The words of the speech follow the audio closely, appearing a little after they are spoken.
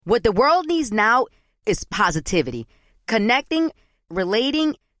What the world needs now is positivity. Connecting,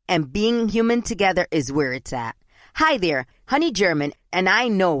 relating, and being human together is where it's at. Hi there, Honey German, and I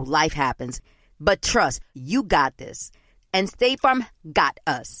know life happens, but trust, you got this. And State Farm got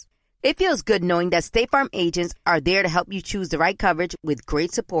us. It feels good knowing that State Farm agents are there to help you choose the right coverage with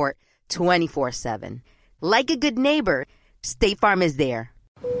great support 24/7. Like a good neighbor, State Farm is there.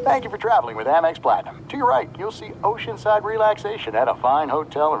 Thank you for traveling with Amex Platinum. To your right, you'll see oceanside relaxation at a fine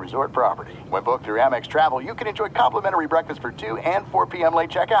hotel and resort property. When booked through Amex Travel, you can enjoy complimentary breakfast for 2 and 4 p.m.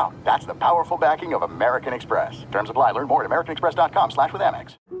 late checkout. That's the powerful backing of American Express. Terms apply. Learn more at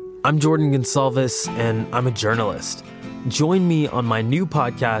americanexpress.com/withAmex. I'm Jordan Gonsalves, and I'm a journalist. Join me on my new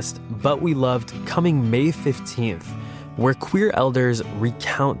podcast, But We Loved, coming May 15th, where queer elders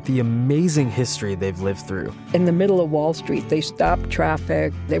recount the amazing history they've lived through. In the middle of Wall Street, they stopped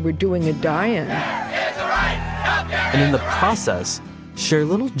traffic. They were doing a die-in. And in the process, share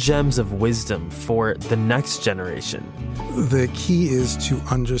little gems of wisdom for the next generation. The key is to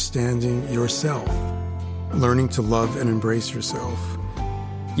understanding yourself, learning to love and embrace yourself.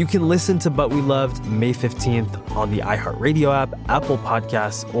 You can listen to But We Loved May 15th on the iHeartRadio app, Apple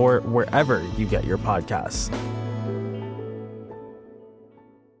Podcasts, or wherever you get your podcasts.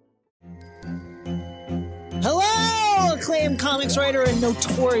 Hello, acclaimed comics writer and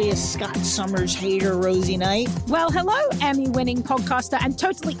notorious Scott Summers hater, Rosie Knight. Well, hello, Emmy-winning podcaster and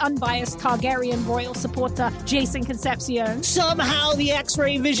totally unbiased Targaryen royal supporter, Jason Concepcion. Somehow the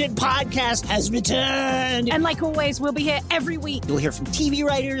X-Ray Vision podcast has returned. And like always, we'll be here every week. You'll hear from TV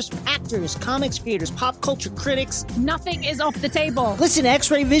writers, actors, comics creators, pop culture critics. Nothing is off the table. Listen to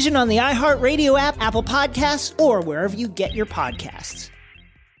X-Ray Vision on the iHeartRadio app, Apple Podcasts, or wherever you get your podcasts.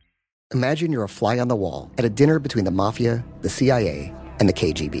 Imagine you're a fly on the wall at a dinner between the Mafia, the CIA, and the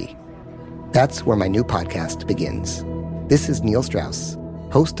KGB. That's where my new podcast begins. This is Neil Strauss,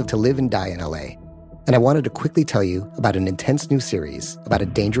 host of To Live and Die in LA, and I wanted to quickly tell you about an intense new series about a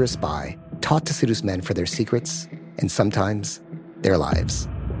dangerous spy taught to seduce men for their secrets and sometimes their lives.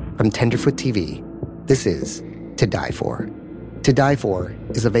 From Tenderfoot TV, this is To Die For. To Die For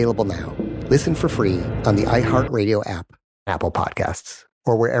is available now. Listen for free on the iHeartRadio app, Apple Podcasts,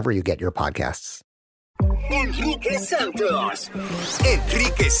 or wherever you get your podcasts. Enrique Santos.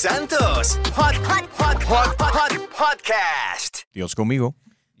 Enrique Santos. Podcast. Dios conmigo.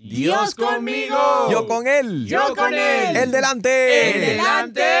 Dios conmigo. Yo con él. Yo con él. El delante. El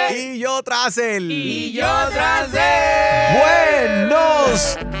delante. Y yo tras él. Y yo tras él.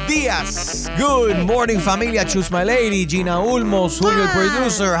 Buenos días. Good morning, familia. Choose My Lady. Gina Ulmos. Julio, el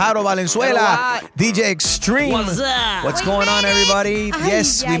producer. Jaro Valenzuela. DJ Extreme. What's going on, everybody?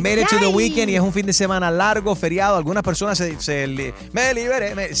 Yes, we made it to the weekend. Y es un fin de semana largo, feriado. Algunas personas se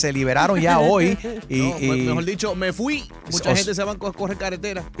liberaron ya hoy. Mejor dicho, me fui. Mucha gente se va a correr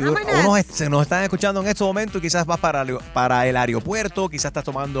carretera. Unos se nos están escuchando en este momento y quizás vas para el aeropuerto, quizás estás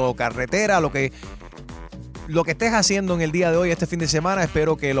tomando carretera, lo que estés haciendo en el día de hoy, este fin de semana.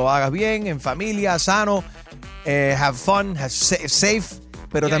 Espero que lo hagas bien, en familia, sano, have fun, safe,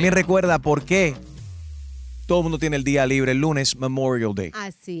 pero también recuerda por qué todo el mundo tiene el día libre el lunes, Memorial Day.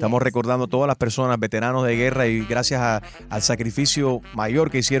 Así Estamos recordando a todas las personas, veteranos de guerra, y gracias al sacrificio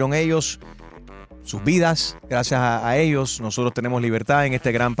mayor que hicieron ellos, sus vidas, gracias a ellos, nosotros tenemos libertad en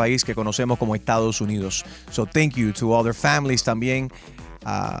este gran país que conocemos como Estados Unidos. So thank you to all their families también,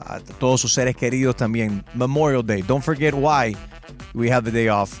 a todos sus seres queridos también. Memorial Day, don't forget why we have the day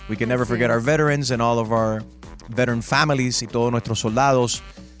off. We can never forget our veterans and all of our veteran families y todos nuestros soldados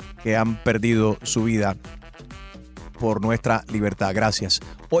que han perdido su vida por nuestra libertad. Gracias.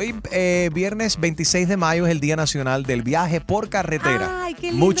 Hoy, viernes 26 de mayo, es el Día Nacional del Viaje por Carretera. Ay,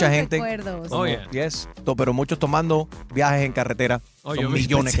 qué lindo. Mucha gente, recuerdos. pero muchos tomando viajes en carretera. Son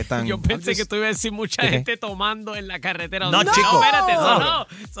millones que están. Yo pensé que tú ibas a decir mucha gente tomando en la carretera. No, chico. Espérate,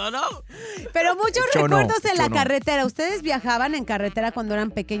 sonó. Pero muchos recuerdos en la carretera. ¿Ustedes viajaban en carretera cuando eran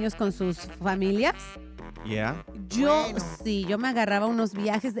pequeños con sus familias? Yeah. Yo me agarraba unos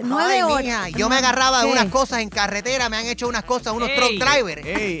viajes de 9 horas. Mía, yo me agarraba de unas cosas en carretera, me han hecho unas cosas, unos truck drivers.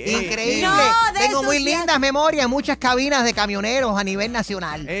 Increíble. Tengo muy lindas memorias, muchas cabinas de camioneros a nivel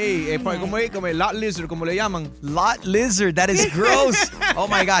nacional. Como el lot lizard, como le llaman. Lot lizard, that is gross. Oh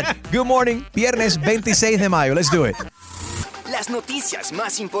my God. Good morning, viernes 26 de mayo. Let's do it. Las noticias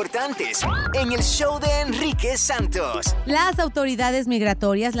más importantes en el show de Enrique Santos. Las autoridades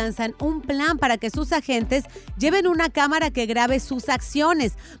migratorias lanzan un plan para que sus agentes lleven una cámara que grabe sus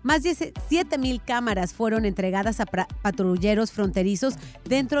acciones. Más de 7,000 cámaras fueron entregadas a patrulleros fronterizos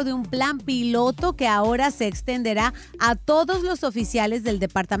dentro de un plan piloto que ahora se extenderá a todos los oficiales del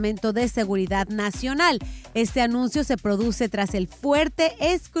Departamento de Seguridad Nacional. Este anuncio se produce tras el fuerte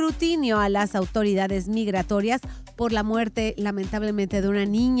escrutinio a las autoridades migratorias por la muerte, lamentablemente, de una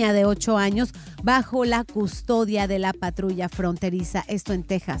niña de 8 años bajo la custodia de la patrulla fronteriza. Esto en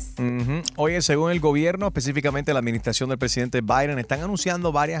Texas. Oye, según el gobierno, específicamente la administración del presidente Biden, están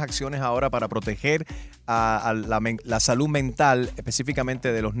anunciando varias acciones ahora para proteger a la salud mental,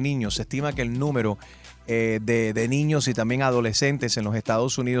 específicamente de los niños. Se estima que el número de niños y también adolescentes en los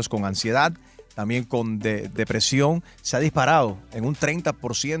Estados Unidos con ansiedad, también con depresión, se ha disparado en un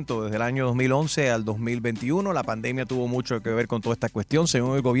 30% desde el año 2011 al 2021. La pandemia tuvo mucho que ver con toda esta cuestión.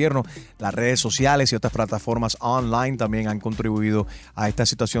 Según el gobierno, las redes sociales y otras plataformas online también han contribuido a esta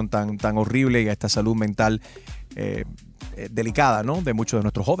situación tan horrible y a esta salud mental delicada, ¿no? De muchos de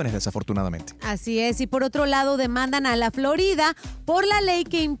nuestros jóvenes, desafortunadamente. Así es, y por otro lado demandan a la Florida por la ley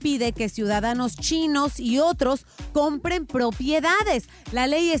que impide que ciudadanos chinos y otros compren propiedades. La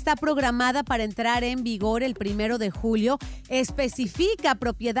ley está programada para entrar en vigor el 1 de julio. Especifica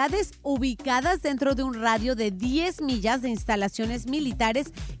propiedades ubicadas dentro de un radio de 10 millas de instalaciones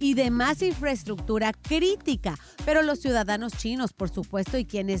militares y demás infraestructura crítica. Pero los ciudadanos chinos, por supuesto, y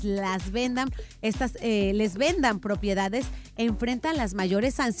quienes les vendan propiedades, enfrentan las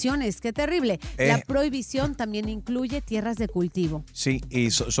mayores sanciones. ¡Qué terrible! La prohibición también incluye tierras de cultivo. Sí, y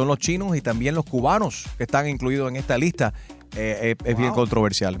son los chinos y también los cubanos que están incluidos en esta lista. Es bien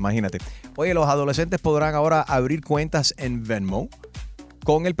controversial, imagínate. Oye, los adolescentes podrán ahora abrir cuentas en Venmo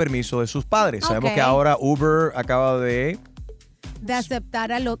con el permiso de sus padres. Sabemos que ahora Uber acaba de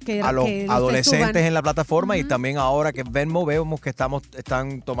aceptar a los adolescentes en la plataforma y también ahora que Venmo vemos que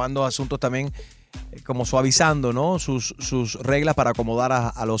están tomando asuntos también como suavizando, ¿no? sus reglas para acomodar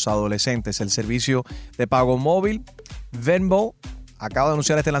a los adolescentes. El servicio de pago móvil Venmo acaba de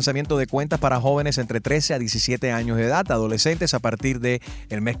anunciar este lanzamiento de cuentas para jóvenes entre 13 a 17 años de edad, adolescentes a partir del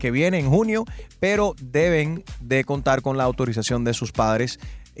mes que viene, en junio, pero deben de contar con la autorización de sus padres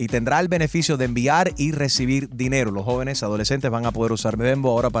y tendrá el beneficio de enviar y recibir dinero. Los jóvenes adolescentes van a poder usar Venmo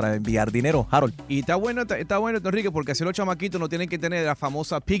ahora para enviar dinero. Harold. Y está bueno, Enrique, porque así los chamaquitos no tienen que tener la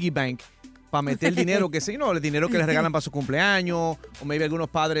famosa piggy bank para meter dinero el dinero que les regalan para su cumpleaños, o maybe algunos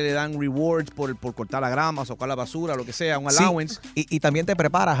padres le dan rewards por cortar la grama, sacar la basura, lo que sea, un allowance. Sí, y también te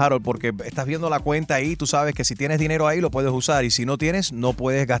preparas, Harold, porque estás viendo la cuenta ahí, tú sabes que si tienes dinero ahí lo puedes usar y si no tienes, no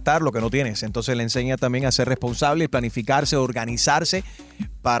puedes gastar lo que no tienes. Entonces le enseña también a ser responsable, planificarse, organizarse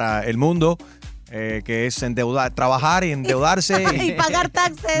para el mundo. Que es trabajar y endeudarse. Y pagar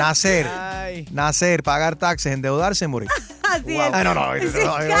taxes. Nacer, pagar taxes, endeudarse, morir. Así es.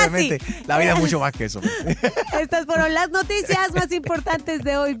 Obviamente, la vida es mucho más que eso. Estas fueron las noticias más importantes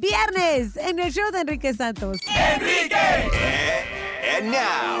de hoy, viernes, en el show de Enrique Santos. ¡Enrique! And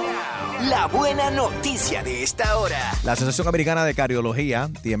now, la buena noticia de esta hora. La Asociación Americana de Cardiología,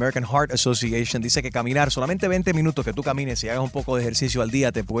 the American Heart Association, dice que caminar solamente 20 minutos que tú camines y hagas un poco de ejercicio al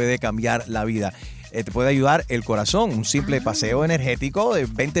día te puede cambiar la vida. Te puede ayudar el corazón. Un simple paseo energético de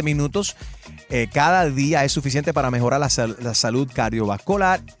 20 minutos cada día es suficiente para mejorar la salud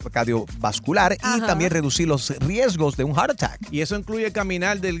cardiovascular y también reducir los riesgos de un heart attack. Y eso incluye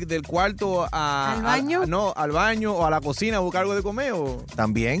caminar del cuarto ¿al baño? Al baño o a la cocina a buscar algo de comer.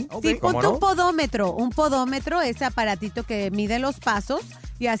 También. Sí, ponte un podómetro. Un podómetro, ese aparatito que mide los pasos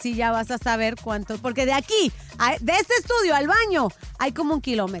y así ya vas a saber cuánto. Porque de aquí, de este estudio al baño, hay como 1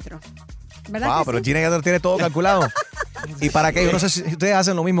 kilómetro. ¿Verdad? Wow, pero sí? Gina ya tiene todo calculado. ¿Y para qué? Yo no sé si ustedes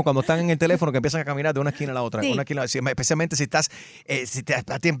hacen lo mismo cuando están en el teléfono, que empiezan a caminar de una esquina a la otra. Sí. Especialmente si estás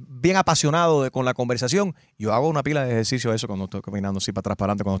bien apasionado con la conversación. Yo hago una pila de ejercicio de eso cuando estoy caminando así para atrás,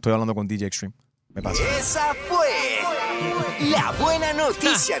 para adelante, cuando estoy hablando con DJ Extreme. Me pasa. Esa fue la buena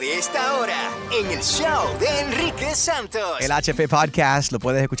noticia de esta hora en el show de Enrique Santos. El HP Podcast lo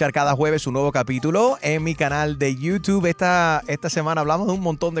puedes escuchar cada jueves, un nuevo capítulo en mi canal de YouTube. Esta semana hablamos de un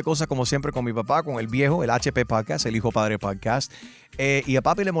montón de cosas, como siempre, con mi papá, con el viejo, el HP Podcast, el Hijo Padre Podcast. Y a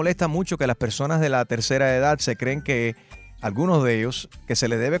papi le molesta mucho que las personas de la tercera edad se creen que algunos de ellos, que se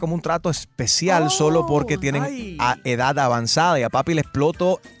les debe como un trato especial solo porque tienen edad avanzada, y a papi le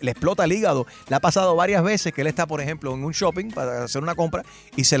explota el hígado. Le ha pasado varias veces que él está, por ejemplo, en un shopping para hacer una compra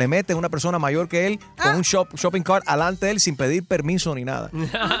y se le mete una persona mayor que él con un shopping cart alante de él sin pedir permiso ni nada.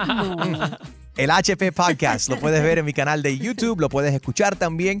 El HP Podcast lo puedes ver en mi canal de YouTube, lo puedes escuchar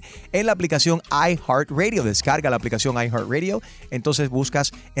también en la aplicación iHeartRadio. Descarga la aplicación iHeartRadio, entonces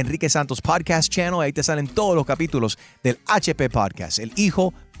buscas Enrique Santos Podcast Channel, ahí te salen todos los capítulos del HP Podcast, el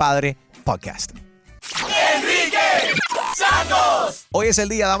Hijo, Padre Podcast. ¡Enrique Santos! Hoy es el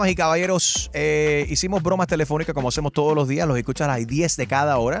día, damas y caballeros. Hicimos bromas telefónicas como hacemos todos los días, los escuchas a las 10 de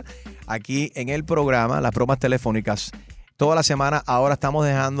cada hora aquí en el programa, las bromas telefónicas. Toda la semana ahora estamos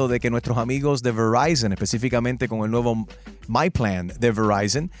dejando de que nuestros amigos de Verizon, específicamente con el nuevo My Plan de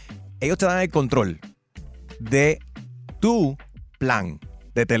Verizon, ellos te dan el control de tu plan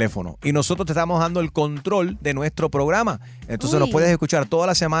de teléfono. Y nosotros te estamos dando el control de nuestro programa. Entonces nos puedes escuchar toda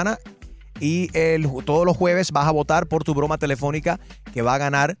la semana y todos los jueves vas a votar por tu broma telefónica que va a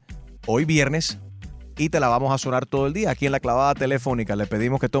ganar hoy viernes. Y te la vamos a sonar todo el día aquí en la clavada telefónica. Le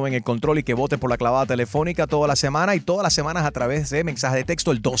pedimos que tomen el control y que voten por la clavada telefónica toda la semana y todas las semanas a través de mensaje de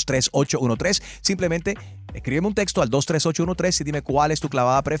texto el 23813. Simplemente escríbeme un texto al 23813 y dime cuál es tu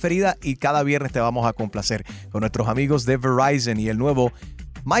clavada preferida y cada viernes te vamos a complacer con nuestros amigos de Verizon y el nuevo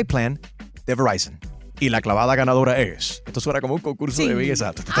My Plan de Verizon. Y la clavada ganadora es... Esto suena como un concurso de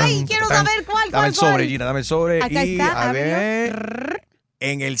belleza. Ay, quiero saber cuál. Dame el sobre, Gina, dame el sobre. Acá y está, a ver...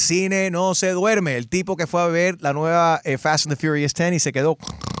 En el cine no se duerme. El tipo que fue a ver la nueva Fast and the Furious 10 y se quedó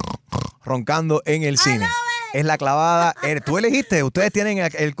roncando en el cine. Es la clavada. Tú elegiste. Ustedes tienen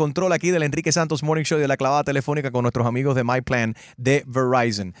el control aquí del Enrique Santos Morning Show y de la clavada telefónica con nuestros amigos de My Plan de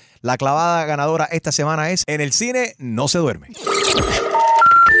Verizon. La clavada ganadora esta semana es En el cine no se duerme.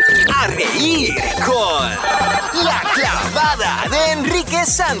 A reír con La Clavada de Enrique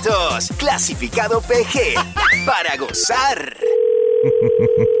Santos. Clasificado PG. Para gozar.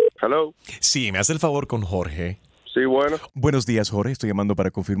 Hello. Sí, me hace el favor con Jorge. Sí, bueno. Buenos días, Jorge. Estoy llamando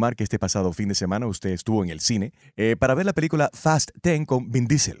para confirmar que este pasado fin de semana usted estuvo en el cine para ver la película Fast 10 con Vin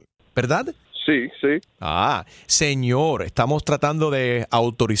Diesel, ¿verdad? Sí, sí. Ah, señor, estamos tratando de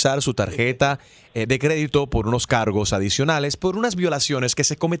autorizar su tarjeta de crédito por unos cargos adicionales por unas violaciones que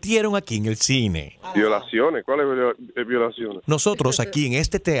se cometieron aquí en el cine. ¿Violaciones? ¿Cuáles violaciones? Nosotros aquí en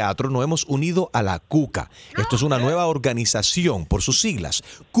este teatro nos hemos unido a la CUCA. Esto es una nueva organización por sus siglas.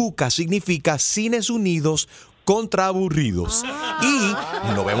 CUCA significa Cines Unidos contra Aburridos. Y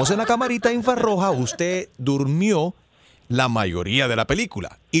lo vemos en la camarita infrarroja, usted durmió la mayoría de la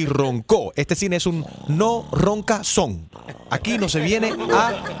película y roncó. Este cine es un no ronca son. Aquí no se viene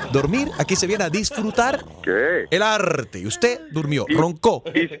a dormir, aquí se viene a disfrutar el arte. Y usted durmió, roncó.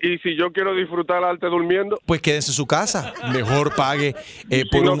 ¿Y si yo quiero disfrutar el arte durmiendo? Pues quédese en su casa. Mejor pague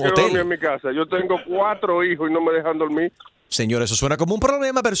por no un quiero hotel. dormir en mi casa. Yo tengo 4 hijos y no me dejan dormir. Señor, eso suena como un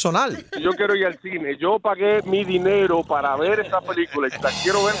problema personal. Yo quiero ir al cine. Yo pagué mi dinero para ver esa película y la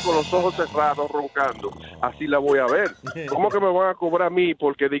quiero ver con los ojos cerrados, roncando. Así la voy a ver. ¿Cómo que me van a cobrar a mí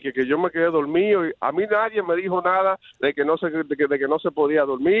porque dije que yo me quedé dormido? A mí nadie me dijo nada de que no se podía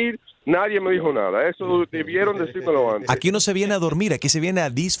dormir. Nadie me dijo nada. Eso debieron decírmelo antes. Aquí no se viene a dormir, aquí se viene a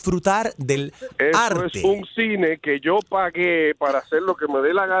disfrutar del arte. Eso es un cine que yo pagué para hacer lo que me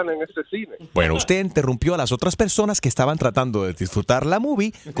dé la gana en ese cine. Bueno, usted interrumpió a las otras personas que estaban tratando de disfrutar la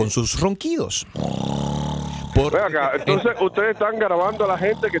movie con sus ronquidos. Entonces ustedes están grabando a la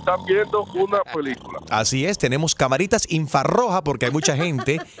gente que están viendo una película. Así es, tenemos camaritas infrarrojas porque hay mucha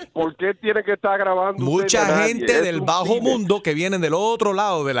gente. ¿Por qué tiene que estar grabando? Mucha gente del bajo mundo que vienen del otro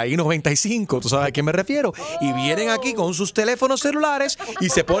lado de la I-95, tú sabes a quién me refiero, y vienen aquí con sus teléfonos celulares y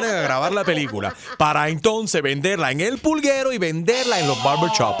se ponen a grabar la película para entonces venderla en el pulguero y venderla en los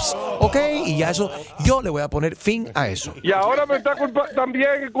barbershops. ¿Ok? Y ya eso, yo le voy a poner fin a eso. Y ahora me está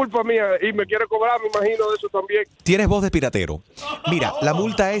también culpa mía y me quiere cobrar, me imagino, de eso también. Tienes voz de piratero. Mira, la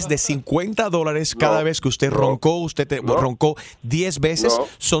multa es de $50 cada vez que usted roncó. Usted roncó 10 veces.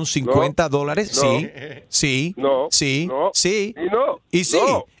 Son $50. Sí. No. Sí. No. Sí. Y no. Y sí.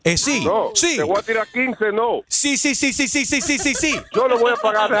 No. Sí. No. Sí. Te voy a tirar 15, no. Sí. Sí. Yo no voy a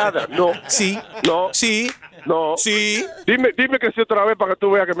pagar nada. No. Sí. No. Sí. No. Sí. Dime que sí otra vez para que tú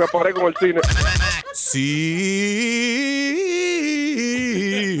veas que me aparezco en el cine. Sí.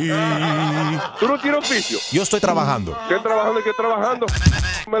 ¿Tú no tienes oficio? Yo estoy trabajando. ¿Qué trabajando?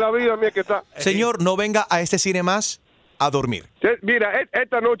 Me la vida mía que está. Señor, no venga a este cine más a dormir. Mira,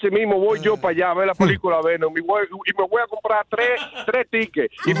 esta noche mismo voy yo para allá a ver la película Venom y me voy a comprar tres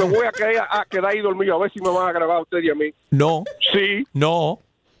tickets y me voy a quedar ahí dormido a ver si me van a grabar a usted y a mí. No. Sí. No.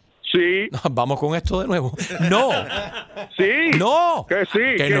 Sí. Vamos con esto de nuevo. No. Sí. No. Que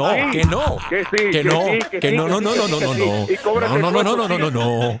sí. Que no. Sí. Que no. Que sí. Que no. Que no. No. Y cóbrate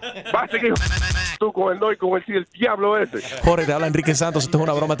No. Va a seguir. tú con el no y con el diablo ese. Jorge, te habla Enrique Santos. Esto es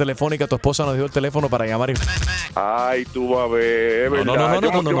una broma telefónica. Tu esposa nos dio el teléfono para llamar. Ay, tú vas a ver, ¿verdad? No.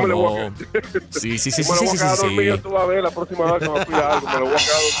 Sí. Me lo voy a quedar dormido, tú vas a ver la próxima vez que me pida algo. Me lo voy a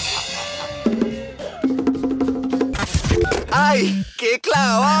quedar dormido. ¡Ay, qué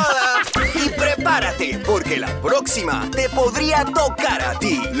clavada! Y prepárate, porque la próxima te podría tocar a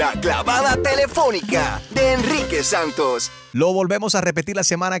ti. La clavada telefónica de Enrique Santos. Lo volvemos a repetir la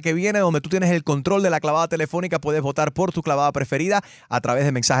semana que viene, donde tú tienes el control de la clavada telefónica. Puedes votar por tu clavada preferida a través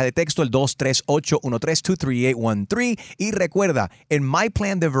de mensaje de texto, el 23813-23813. Y recuerda, en My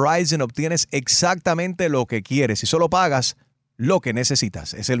Plan de Verizon obtienes exactamente lo que quieres y solo pagas lo que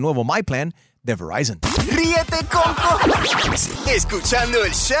necesitas. Es el nuevo My Plan de Verizon. Ríete con cojones, escuchando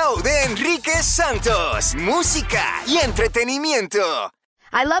el show de Enrique Santos. Música y entretenimiento.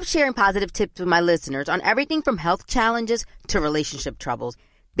 I love sharing positive tips with my listeners on everything from health challenges to relationship troubles.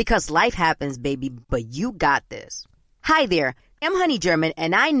 Because life happens, baby, but you got this. Hi there, I'm Honey German,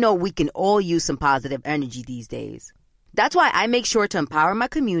 and I know we can all use some positive energy these days. That's why I make sure to empower my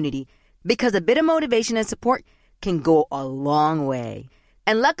community, because a bit of motivation and support can go a long way.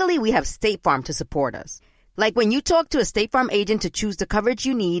 And luckily, we have State Farm to support us. Like when you talk to a State Farm agent to choose the coverage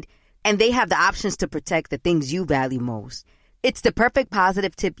you need, and they have the options to protect the things you value most. It's the perfect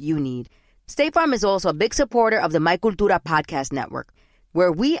positive tip you need. State Farm is also a big supporter of the My Cultura podcast network,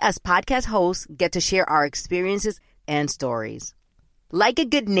 where we as podcast hosts get to share our experiences and stories. Like a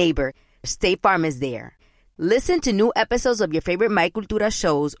good neighbor, State Farm is there. Listen to new episodes of your favorite My Cultura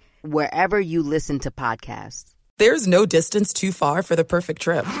shows wherever you listen to podcasts. There's no distance too far for the perfect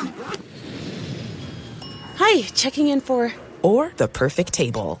trip. Hi, checking in for... Or the perfect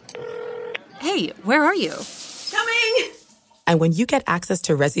table. Hey, where are you? Coming! And when you get access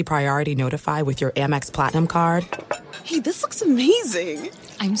to Resi Priority Notify with your Amex Platinum card... Hey, this looks amazing.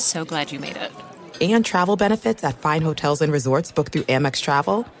 I'm so glad you made it. And travel benefits at fine hotels and resorts booked through Amex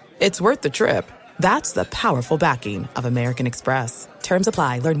Travel, it's worth the trip. That's the powerful backing of American Express. Terms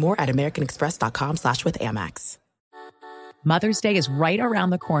apply. Learn more at americanexpress.com/withAmex. Mother's Day is right around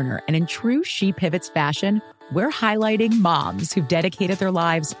the corner, and in true She Pivots fashion, we're highlighting moms who've dedicated their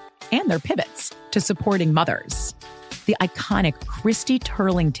lives and their pivots to supporting mothers. The iconic Christy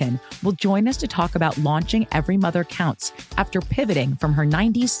Turlington will join us to talk about launching Every Mother Counts after pivoting from her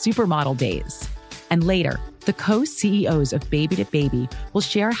 90s supermodel days. And later, the co-CEOs of Baby to Baby will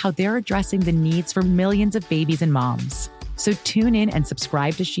share how they're addressing the needs for millions of babies and moms. So tune in and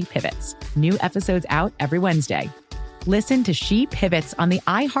subscribe to She Pivots. New episodes out every Wednesday. Listen to She Pivots on the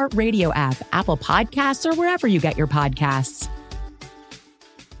iHeartRadio app, Apple Podcasts, or wherever you get your podcasts.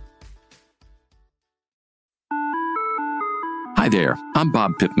 Hi there, I'm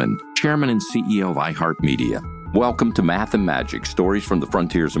Bob Pittman, Chairman and CEO of iHeartMedia. Welcome to Math and Magic, Stories from the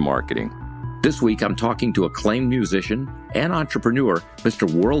Frontiers of Marketing. This week, I'm talking to acclaimed musician and entrepreneur,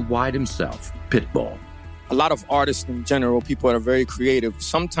 Mr. Worldwide himself, Pitbull. A lot of artists in general, people that are very creative,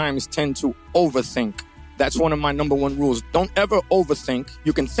 sometimes tend to overthink. That's one of my number one rules. Don't ever overthink.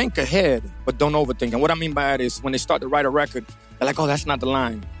 You can think ahead, but don't overthink. And what I mean by that is when they start to write a record, they're like, oh, that's not the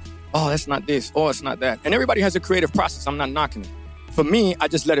line. Oh, that's not this. Oh, it's not that. And everybody has a creative process. I'm not knocking it. For me, I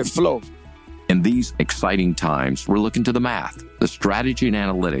just let it flow. In these exciting times, we're looking to the math, the strategy and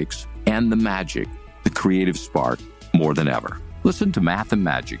analytics, and the magic, the creative spark, more than ever. Listen to Math and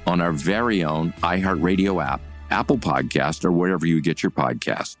Magic on our very own iHeartRadio app, Apple Podcast, or wherever you get your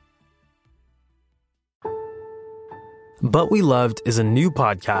podcasts. But We Loved is a new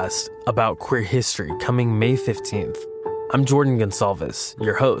podcast about queer history coming May 15th. I'm Jordan Gonsalves,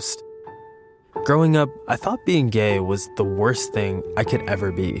 your host. Growing up, I thought being gay was the worst thing I could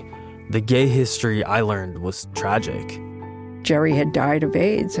ever be. The gay history I learned was tragic. Jerry had died of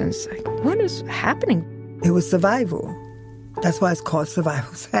AIDS, and it's like, what is happening? It was survival. That's why it's called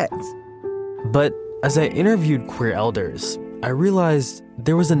survival sex. But as I interviewed queer elders, I realized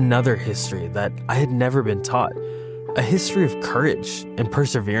there was another history that I had never been taught. A history of courage and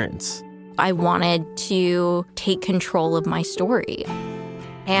perseverance. I wanted to take control of my story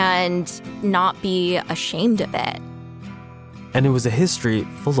and not be ashamed of it. And it was a history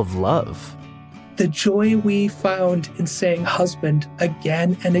full of love. The joy we found in saying husband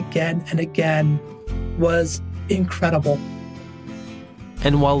again and again and again was incredible.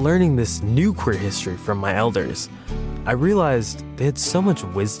 And while learning this new queer history from my elders, I realized they had so much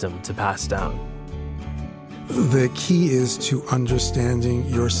wisdom to pass down. The key is to understanding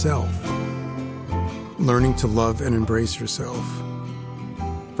yourself, learning to love and embrace yourself.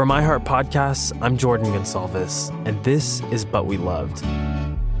 From iHeart Podcasts, I'm Jordan Gonsalves, and this is But We Loved.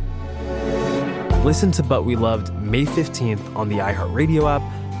 Listen to But We Loved May 15th on the iHeartRadio app,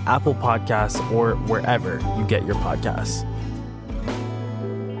 Apple Podcasts, or wherever you get your podcasts.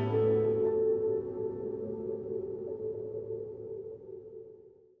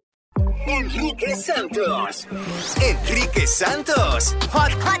 Enrique Santos. Enrique Santos.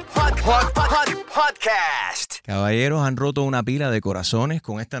 Podcast. Caballeros, han roto una pila de corazones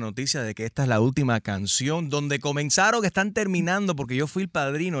con esta noticia de que esta es la última canción donde comenzaron, que están terminando, porque yo fui el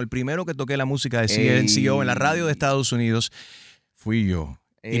padrino, el primero que toqué la música de CNCO en la radio de Estados Unidos. Fui yo.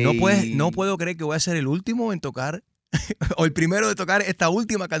 Y no puedo creer que voy a ser el último en tocar, o el primero de tocar esta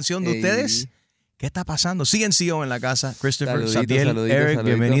última canción de ustedes. ¿Qué está pasando? CNCO en la casa. Christopher, Satiel, Eric,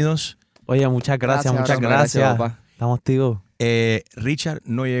 bienvenidos. Oye, muchas gracias. Papá. Estamos activos. Richard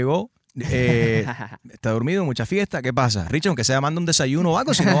no llegó. Está dormido, mucha fiesta. ¿Qué pasa? Richard, aunque sea, manda un desayuno o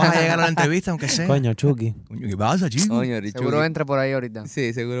algo, si no vas a llegar a la entrevista, aunque sea. Coño, Chucky. ¿Qué pasa, chico? Seguro entra por ahí ahorita.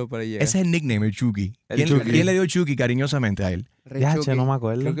 Sí, seguro por ahí llega. Ese es el nickname, el Chucky. ¿Quién le dio Chucky cariñosamente a él? Ya, no me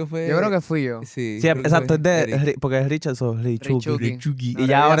acuerdo. Creo que fue... Yo creo que fui yo. Sí, exacto, es de porque es Richard, Chucky. Y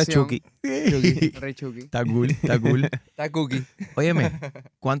ya ahora es Chucky. Chucky. Está cool. Está cookie. Óyeme,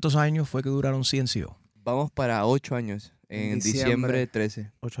 ¿cuántos años fue que duraron CNCO? Vamos para 8 años. En diciembre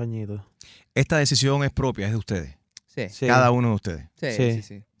 13. 8 añitos. Esta decisión es propia, es de ustedes. Sí. Cada uno de ustedes.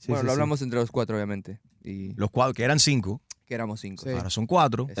 Sí. Bueno, lo hablamos entre los 4, obviamente. Y los 4, que eran 5. Que éramos 5. Ahora son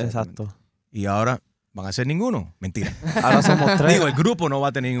 4. Exacto. Y ahora van a ser ninguno. Mentira. Ahora somos 3. Digo, el grupo no va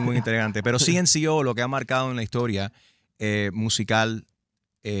a tener ningún integrante. Pero CNCO, lo que ha marcado en la historia musical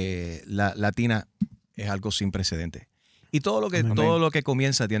latina, es algo sin precedentes. Y todo lo que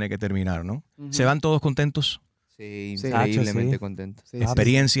comienza tiene que terminar, ¿no? Uh-huh. ¿Se van todos contentos? Sí, increíblemente contentos. Sí,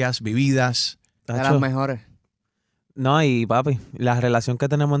 Experiencias vividas. De las mejores. No, y papi, la relación que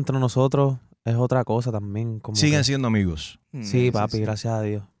tenemos entre nosotros es otra cosa también. Siguen siendo amigos. Sí, papi, gracias a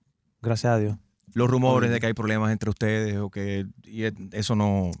Dios. Gracias a Dios. Los rumores de que hay problemas entre ustedes o que eso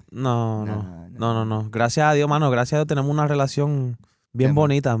no... No. Gracias a Dios, mano. Gracias a Dios tenemos una relación bien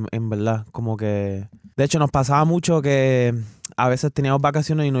bonita, en verdad. Como que... De hecho, nos pasaba mucho que a veces teníamos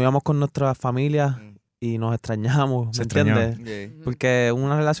vacaciones y nos íbamos con nuestras familias y nos extrañamos, ¿me entiendes? Okay. Porque es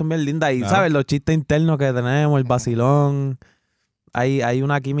una relación bien linda y, ¿sabes? Los chistes internos que tenemos, el vacilón. Hay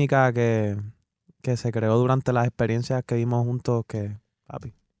una química que se creó durante las experiencias que vimos juntos que,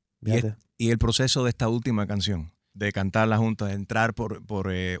 papi, fíjate. Y el proceso de esta última canción, de cantarla juntos, de entrar por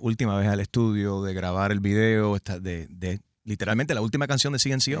última vez al estudio, de grabar el video, de literalmente la última canción de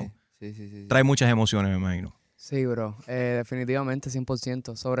CNCO. Sí. Trae muchas emociones, me imagino. Sí, bro. Definitivamente,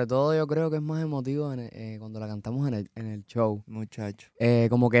 100%. Sobre todo yo creo que es más emotivo cuando la cantamos en el show. Muchacho.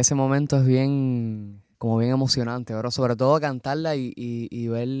 Como que ese momento es bien emocionante, bro. Sobre todo cantarla y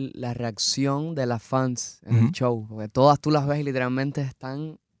ver la reacción de las fans en el show. Porque todas tú las ves y literalmente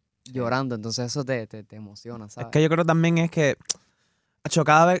están llorando. Entonces eso te emociona, ¿sabes? Es que yo creo también es que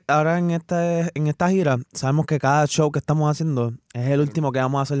cada vez, ahora en esta gira, sabemos que cada show que estamos haciendo es el último que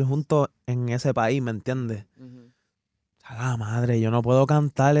vamos a hacer juntos en ese país, ¿me entiendes? A la madre, yo no puedo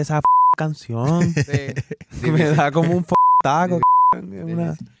cantar esa canción. Me da como un taco.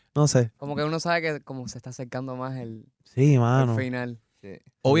 No sé. Como que uno sabe que como se está acercando más el final. Sí.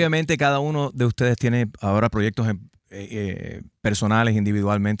 Obviamente cada uno de ustedes tiene ahora proyectos personales,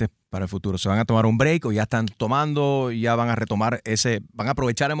 individualmente para el futuro. ¿Se van a tomar un break o ya están tomando, ya van a retomar van a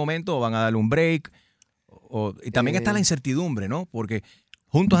aprovechar el momento o van a darle un break? Y también está la incertidumbre, ¿no? Porque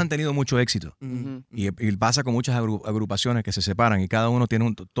juntos han tenido mucho éxito. Y pasa con muchas agrupaciones que se separan y cada uno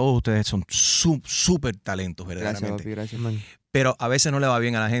tiene todos ustedes son súper talentos, verdaderamente. Gracias, papi, pero a veces no le va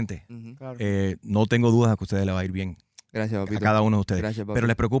bien a la gente. Claro. No tengo dudas de que a ustedes les va a ir bien. Gracias, papito. A cada uno de ustedes. Gracias, papi. Pero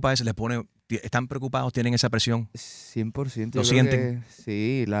les preocupa eso, están preocupados, tienen esa presión. 100%. ¿Lo sienten?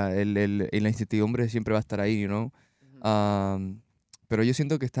 Sí, la incertidumbre siempre va a estar ahí, ¿no? Pero yo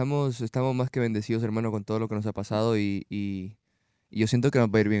siento que estamos más que bendecidos, hermano, con todo lo que nos ha pasado y yo siento que nos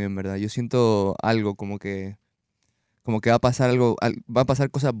va a ir bien, en verdad. Yo siento algo como que va a pasar va a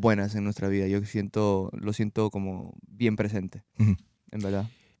pasar cosas buenas en nuestra vida. Yo lo siento como bien presente, en verdad.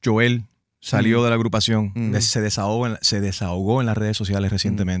 Joel salió de la agrupación, se desahogó en las redes sociales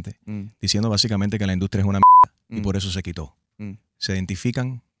recientemente, diciendo básicamente que la industria es una mierda y por eso se quitó. ¿Se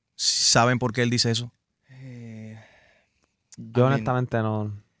identifican? ¿Saben por qué él dice eso? Yo honestamente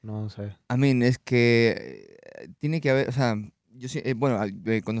no sé. Es que tiene que haber, o sea,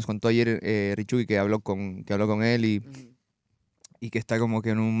 cuando nos contó ayer Richugi que habló con él y que está como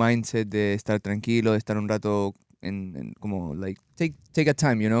que en un mindset de estar tranquilo, de estar un rato como like take a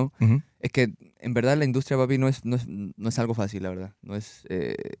time, you know. Es que en verdad la industria, papi, no es algo fácil, la verdad. No es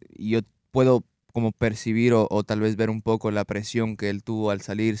y yo puedo como percibir o tal vez ver un poco la presión que él tuvo al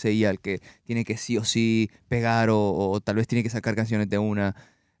salirse y al que tiene que sí o sí pegar o tal vez tiene que sacar canciones de una.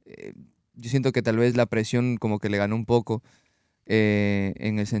 yo siento que tal vez la presión como que le ganó un poco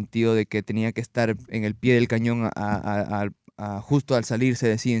en el sentido de que tenía que estar en el pie del cañón justo al salirse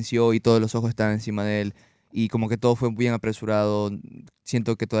de CNCO y todos los ojos estaban encima de él y como que todo fue bien apresurado.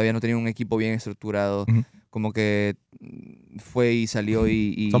 Siento que todavía no tenía un equipo bien estructurado. Como que fue y salió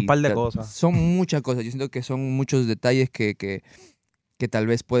y son un par de cosas. Son muchas cosas. Yo siento que son muchos detalles que tal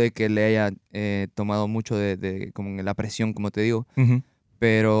vez puede que le haya tomado mucho de como en la presión, como te digo.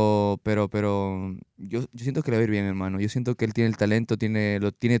 Pero yo siento que le va a ir bien, hermano. Yo siento que él tiene el talento,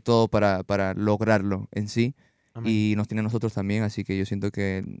 lo tiene todo para lograrlo en sí. Amén. Y nos tiene a nosotros también, así que yo siento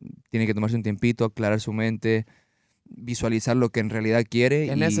que tiene que tomarse un tiempito, aclarar su mente, visualizar lo que en realidad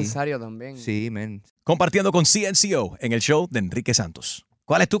quiere. Es necesario también. Sí, men. Compartiendo con CNCO en el show de Enrique Santos.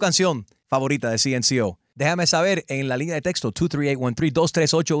 ¿Cuál es tu canción favorita de CNCO? Déjame saber en la línea de texto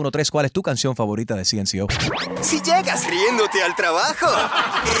 23813 cuál es tu canción favorita de CNCO. Si llegas riéndote al trabajo,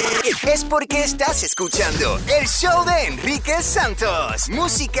 es porque estás escuchando el show de Enrique Santos.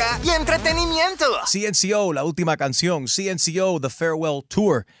 Música y entretenimiento. CNCO, la última canción. CNCO, The Farewell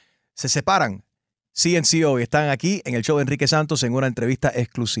Tour. Se separan. CNCO y están aquí en el show de Enrique Santos en una entrevista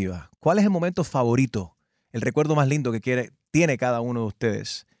exclusiva. ¿Cuál es el momento favorito, el recuerdo más lindo que tiene cada uno de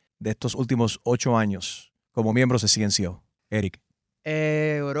ustedes de estos últimos 8 años como miembros de CNCO? Eric.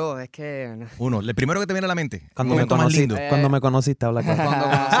 Bro, es que... Uno, el primero que te viene a la mente. Cuando me conociste, cuando me conociste, habla claro. Cuando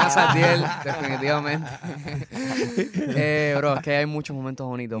conocí a Sadiel, definitivamente. Bro, es que hay muchos momentos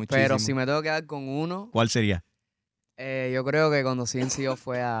bonitos. Muchísimo. Pero si me tengo que quedar con uno... ¿Cuál sería? Yo creo que cuando CNCO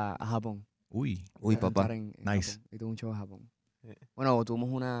fue a Japón. Uy, papá. Nice. Y tuve un show a Japón. Bueno, tuvimos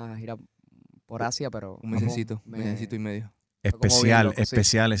una gira por Asia, pero... Un mesecito y medio. Especial loco, ese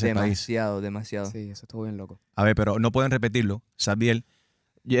país. Demasiado. Sí, eso estuvo bien loco. A ver, pero no pueden repetirlo. Sabiel,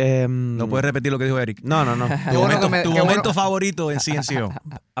 no puedes repetir lo que dijo Eric. No. Tu momento favorito en CNCO.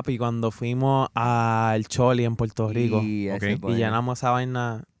 Papi, cuando fuimos al Choli en Puerto Rico y llenamos esa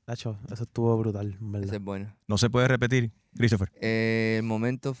vaina, Nacho, eso estuvo brutal, ¿verdad? Eso es bueno. No se puede repetir, Christopher. El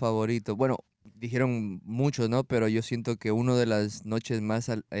momento favorito, bueno, dijeron muchos, ¿no? Pero yo siento que una de las noches más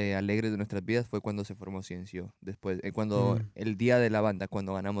alegres de nuestras vidas fue cuando se formó CNCO. Después, el día de la banda,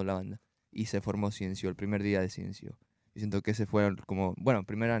 cuando ganamos la banda. Y se formó CNCO, el primer día de CNCO. Yo siento que ese fue como,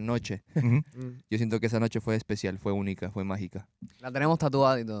 primera noche. Yo siento que esa noche fue especial, fue única, fue mágica. La tenemos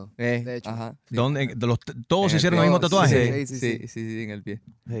tatuada y todo, de hecho. Ajá. Sí. ¿Dónde? ¿Todos hicieron el mismo tatuaje? Sí, en el pie.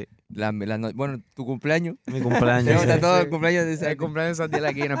 Sí. Bueno, tu cumpleaños. Mi cumpleaños. Tenemos tatuado el cumpleaños de el cumpleaños de Sadiel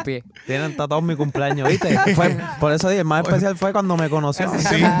aquí en el pie. Tienen tatuado mi cumpleaños, ¿viste? Por eso dije, el más especial fue cuando me conoció.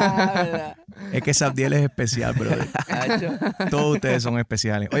 Sí. Es que Sadiel es especial, brother. Todos ustedes son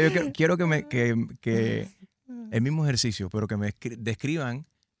especiales. Oye, quiero que el mismo ejercicio, pero que me describan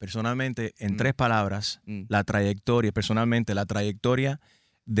personalmente en 3 palabras la trayectoria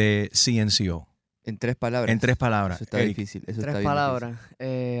de CNCO. En 3 palabras. En 3 palabras. Eso está difícil. Eso 3 está bien palabras.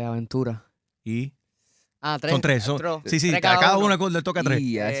 Aventura. ¿Y? 3. Son 3. Sí, a cada uno le toca 3.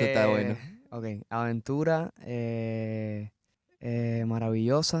 Y eso está bueno. Ok. Aventura,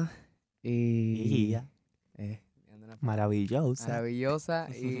 maravillosa y... Maravillosa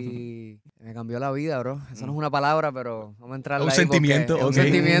y me cambió la vida, bro. Eso no es una palabra, pero vamos a entrar un sentimiento. Es un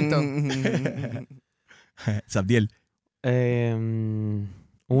sentimiento. Sabdiel.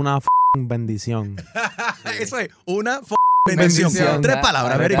 Una bendición. Eso es, una bendición. 3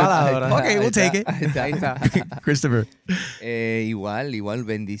 palabras. 3 palabras. Ok, we'll take it. Ahí está. Christopher. Igual,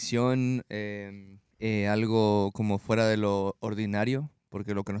 bendición. Algo como fuera de lo ordinario,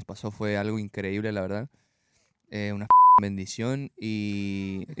 porque lo que nos pasó fue algo increíble, la verdad. Una bendición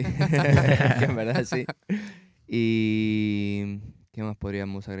y... que en verdad sí. Y... ¿qué más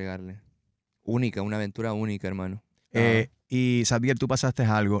podríamos agregarle? Una aventura única, hermano. Y Sadiel, tú pasaste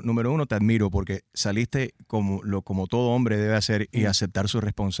algo. Número 1, te admiro porque saliste como todo hombre debe hacer y aceptar sus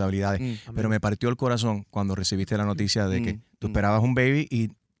responsabilidades. Pero me partió el corazón cuando recibiste la noticia de que tú esperabas un baby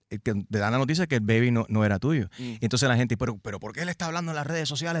y te dan la noticia que el baby no era tuyo. Y entonces la gente, pero ¿por qué él está hablando en las redes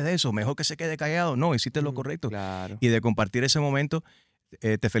sociales de eso? Mejor que se quede callado. No, hiciste lo correcto. Claro. Y de compartir ese momento,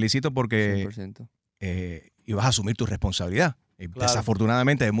 te felicito porque 100%. Ibas a asumir tu responsabilidad. Claro.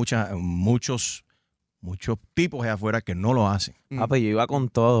 Desafortunadamente hay muchos tipos allá afuera que no lo hacen. Pues yo iba con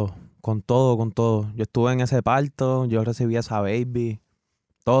todo. Yo estuve en ese parto, yo recibí a esa baby,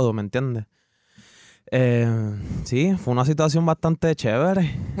 todo, ¿me entiendes? Sí, fue una situación bastante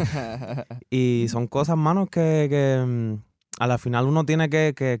chévere. Y son cosas, mano, que a la final uno tiene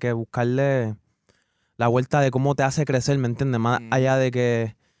que buscarle la vuelta de cómo te hace crecer, ¿me entiendes? Más allá de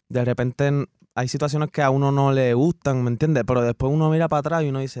que de repente hay situaciones que a uno no le gustan, ¿me entiendes? Pero después uno mira para atrás y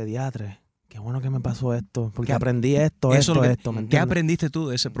uno dice, diatre, qué bueno que me pasó esto, porque aprendí esto, ¿me ¿Qué entiendes? aprendiste tú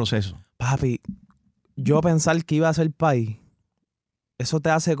de ese proceso? Papi, yo pensar que iba a ser país, eso te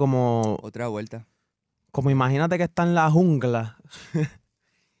hace como... Otra vuelta. Como imagínate que está en la jungla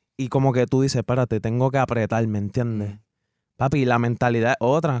y como que tú dices, espérate, tengo que apretar, ¿me entiendes? Papi, la mentalidad es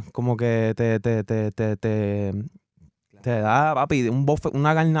otra, como que te da, papi,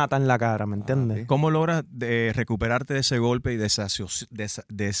 una garnata en la cara, ¿me entiendes? ¿Cómo logras recuperarte de ese golpe y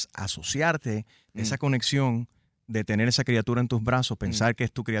desasociarte de esa conexión de tener esa criatura en tus brazos, pensar que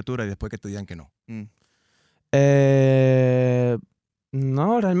es tu criatura y después que te digan que no?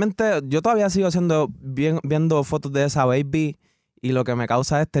 No, realmente yo todavía sigo viendo fotos de esa baby y lo que me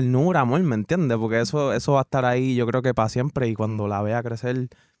causa es ternura, amor, ¿me entiendes? Porque eso va a estar ahí yo creo que para siempre y cuando la vea crecer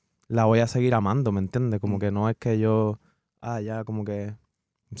la voy a seguir amando, ¿me entiendes? Como que no es que yo, ya como que...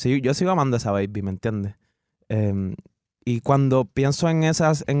 Sí, yo sigo amando a esa baby, ¿me entiendes? Y cuando pienso en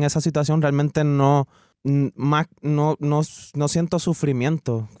esa situación realmente no siento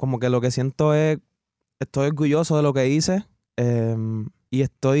sufrimiento, como que lo que siento es, estoy orgulloso de lo que hice. Y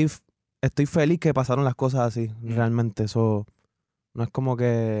estoy feliz que pasaron las cosas así, realmente. Eso no es como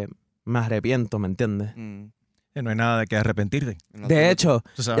que me arrepiento, ¿me entiendes? No hay nada de que arrepentirte. De hecho,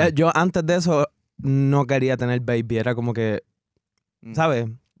 yo antes de eso no quería tener baby. Era como que, ¿sabes?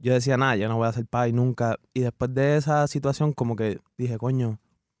 Yo decía, nada, yo no voy a ser padre nunca. Y después de esa situación como que dije, coño,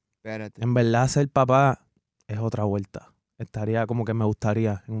 espérate. En verdad ser papá es otra vuelta. Estaría como que me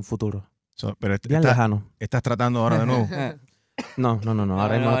gustaría en un futuro. Pero bien lejano. ¿Estás tratando ahora de nuevo? No.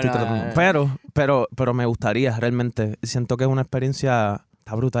 Ahora no estoy tratando. Pero me gustaría realmente. Siento que es una experiencia,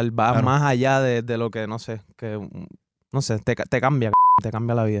 está brutal. Va más allá de lo que, no sé, te cambia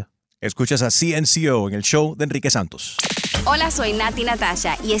la vida. Escuchas a CNCO en el show de Enrique Santos. Hola, soy Nati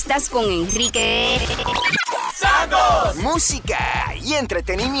Natasha y estás con Enrique Santos. Música y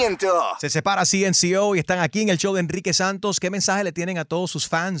entretenimiento. Se separa CNCO y están aquí en el show de Enrique Santos. ¿Qué mensaje le tienen a todos sus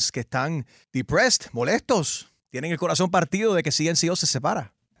fans que están depressed, molestos? Tienen el corazón partido de que CNCO se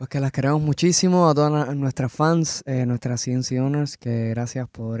separa. Pues que las queremos muchísimo a todas nuestras fans, nuestras CNC owners, que gracias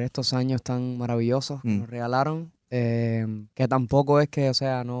por estos años tan maravillosos que nos regalaron. Que tampoco es que,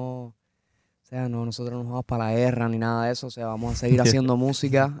 nosotros no nos vamos para la guerra ni nada de eso. O sea, vamos a seguir haciendo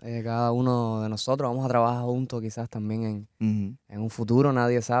música, cada uno de nosotros. Vamos a trabajar juntos quizás también en un futuro,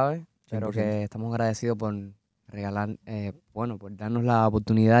 nadie sabe. Pero 100%. Que estamos agradecidos por regalar, por darnos la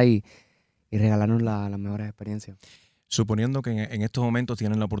oportunidad y regalarnos las mejores experiencias. Suponiendo que en estos momentos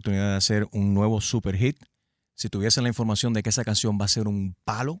tienen la oportunidad de hacer un nuevo super hit, si tuviesen la información de que esa canción va a ser un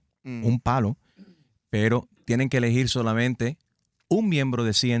palo, pero tienen que elegir solamente un miembro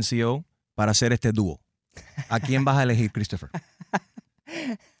de CNCO para hacer este dúo. ¿A quién vas a elegir, Christopher?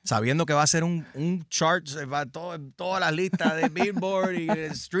 Sabiendo que va a ser un chart, va todas las listas de Billboard y de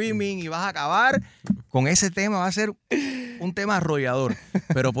streaming y vas a acabar con ese tema, va a ser un tema arrollador,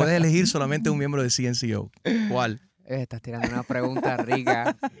 pero puedes elegir solamente un miembro de CNCO. ¿Cuál? Estás tirando una pregunta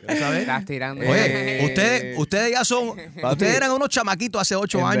rica. ¿Sabes? Estás tirando. Oye, ustedes ya son. Ustedes eran unos chamaquitos hace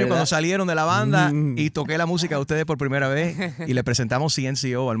 8 años cuando salieron de la banda y toqué la música de ustedes por primera vez y le presentamos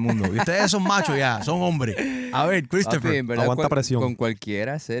CNCO al mundo. Y ustedes son machos ya, son hombres. A ver, Christopher. Papi, en verdad, aguanta presión. Con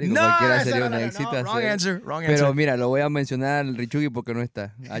cualquiera cualquiera sería un éxito. Wrong answer. Pero mira, lo voy a mencionar Richuki porque no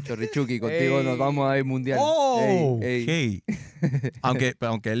está. Hacho Richuki, contigo nos vamos a ir mundial. Ey. Aunque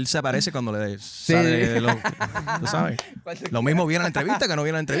él se aparece cuando le sale de los... ¿Tú sabes? Lo mismo viene a la entrevista que no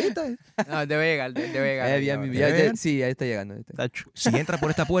viene a la entrevista. No, debe llegar. Sí, ahí está llegando. Si entra por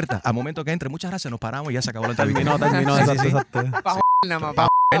esta puerta, al momento que entre, muchas gracias, nos paramos y ya se acabó la entrevista. Terminó. Exacto.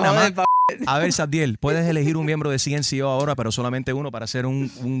 A ver, Sabdiel, puedes elegir un miembro de CNCO ahora, pero solamente uno para hacer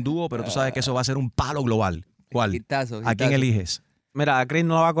un dúo, pero tú sabes que eso va a ser un palo global. ¿Cuál? Hitazo. ¿A quién eliges? Mira, a Chris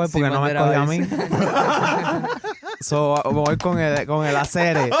no lo va a coger porque no me cogió a mí. Voy con el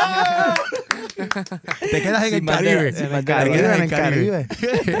acere. Te quedas en el Caribe. En el Caribe.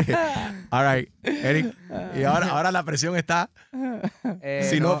 All right, Eric. Y ahora la presión está.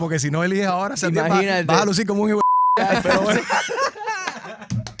 Porque si no eliges ahora, vas a lucir como un pero bueno.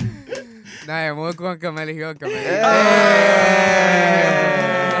 No, muy con que me eligió.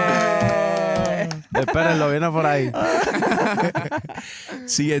 Espérenlo, viene por ahí.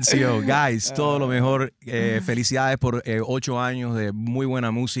 CNCO, guys, todo lo mejor. Felicidades por 8 años de muy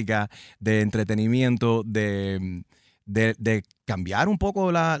buena música, de entretenimiento, de cambiar un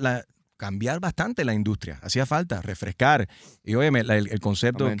poco cambiar bastante la industria. Hacía falta refrescar. Y óyeme, el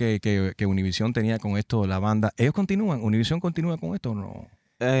concepto que Univision tenía con esto, la banda, ¿ellos continúan? ¿Univision continúa con esto o no?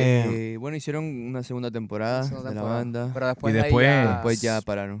 Bueno, hicieron una segunda temporada de la banda. Pero después, después ya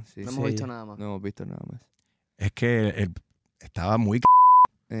pararon. Sí, no hemos visto nada más. No hemos visto nada más. Es que estaba muy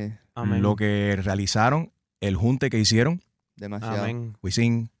Amén. lo que realizaron, el junte que hicieron. Demasiado. Amén.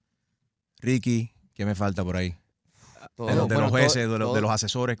 Wisin, Ricky, ¿qué me falta por ahí? De los jueces, de los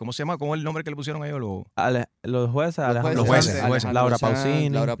asesores, ¿cómo se llama? ¿Cómo es el nombre que le pusieron a ellos? Los jueces, Los jueces. Laura Pausini,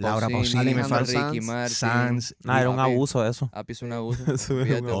 me falta Ricky Martin. Sanz. Era un abuso eso. Es un abuso.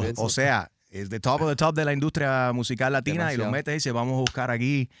 O sea, es the top of the top de la industria musical latina. Demasiado. Y los metes y dice, vamos a buscar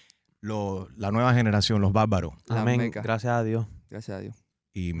aquí la nueva generación, los bárbaros. Amén. Gracias a Dios. Gracias a Dios.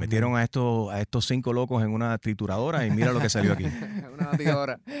 Y metieron a estos 5 locos en una trituradora y mira lo que salió aquí. Una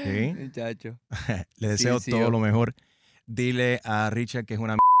batidora. ¿Sí? Muchacho. Le deseo todo lo mejor. Dile a Richard que es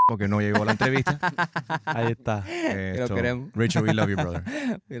una porque no llegó a la entrevista. Ahí está. Lo queremos. Richard, we love you, brother.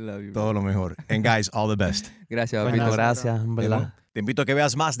 We love you. Todo lo mejor. And guys, all the best. Gracias, Bueno, gracias, en verdad. Te invito a que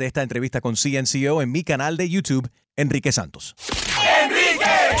veas más de esta entrevista con CNCO en mi canal de YouTube, Enrique Santos. ¡Enrique!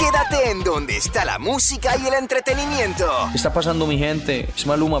 Quédate en donde está la música y el entretenimiento. Está pasando mi gente, es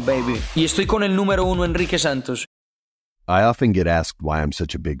Maluma, baby. Y estoy con el número 1, Enrique Santos. I often get asked why I'm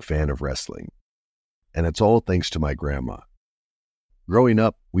such a big fan of wrestling. And it's all thanks to my grandma. Growing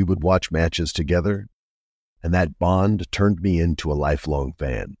up, we would watch matches together, and that bond turned me into a lifelong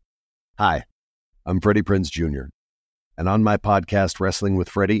fan. Hi, I'm Freddie Prinze Jr., and on my podcast, Wrestling with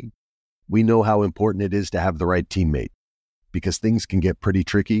Freddie, we know how important it is to have the right teammate, because things can get pretty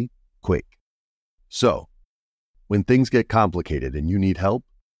tricky quick. So, when things get complicated and you need help,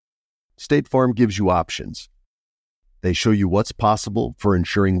 State Farm gives you options. They show you what's possible for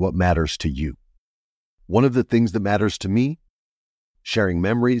ensuring what matters to you. One of the things that matters to me, sharing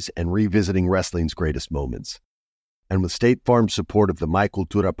memories and revisiting wrestling's greatest moments. And with State Farm's support of the My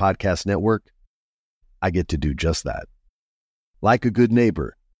Cultura Podcast Network, I get to do just that. Like a good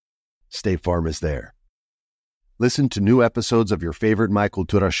neighbor, State Farm is there. Listen to new episodes of your favorite My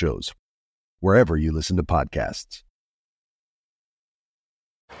Cultura shows, wherever you listen to podcasts.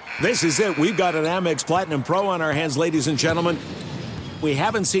 This is it. We've got an Amex Platinum Pro on our hands, ladies and gentlemen. We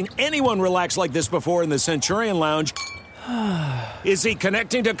haven't seen anyone relax like this before in the Centurion Lounge. Is he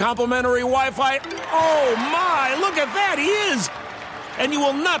connecting to complimentary Wi-Fi? Oh, my! Look at that! He is! And you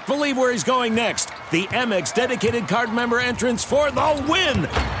will not believe where he's going next. The Amex dedicated card member entrance for the win!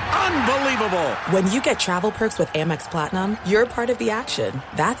 Unbelievable! When you get travel perks with Amex Platinum, you're part of the action.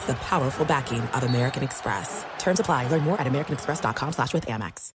 That's the powerful backing of American Express. Terms apply. Learn more at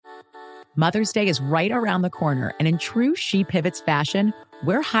americanexpress.com/withAmex. Mother's Day is right around the corner, and in true She Pivots fashion,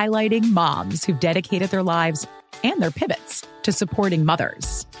 we're highlighting moms who've dedicated their lives and their pivots to supporting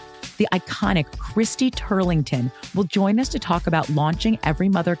mothers. The iconic Christy Turlington will join us to talk about launching Every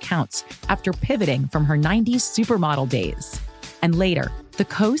Mother Counts after pivoting from her 90s supermodel days. And later, the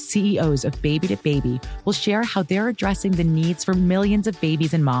co-CEOs of Baby to Baby will share how they're addressing the needs for millions of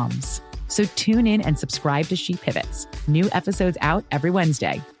babies and moms. So tune in and subscribe to She Pivots. New episodes out every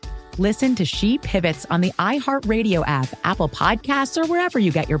Wednesday. Listen to She Pivots on the iHeartRadio app, Apple Podcasts, or wherever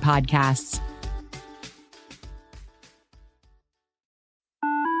you get your podcasts.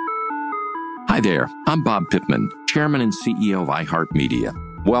 Hi there, I'm Bob Pittman, Chairman and CEO of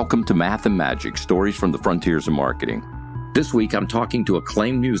iHeartMedia. Welcome to Math and Magic, Stories from the Frontiers of Marketing. This week, I'm talking to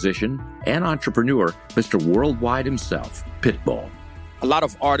acclaimed musician and entrepreneur, Mr. Worldwide himself, Pitbull. A lot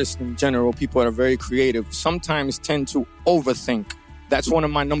of artists in general, people that are very creative, sometimes tend to overthink. That's one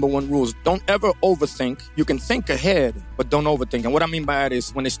of my number 1 rules. Don't ever overthink. You can think ahead, but don't overthink. And what I mean by that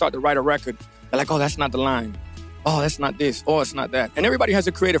is when they start to write a record, they're like, oh, that's not the line. Oh, that's not this. Oh, it's not that. And everybody has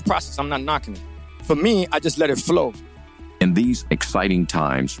a creative process. I'm not knocking it. For me, I just let it flow. In these exciting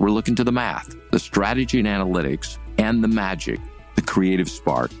times, we're looking to the math, the strategy and analytics, and the magic, the creative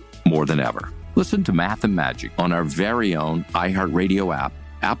spark, more than ever. Listen to Math and Magic on our very own iHeartRadio app,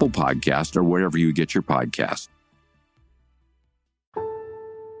 Apple Podcast, or wherever you get your podcasts.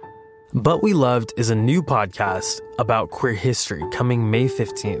 But We Loved is a new podcast about queer history coming May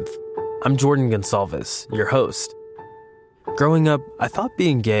 15th. I'm Jordan Gonsalves, your host. Growing up, I thought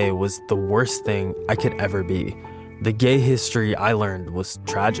being gay was the worst thing I could ever be. The gay history I learned was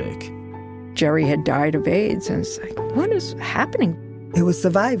tragic. Jerry had died of AIDS, and it's like, what is happening? It was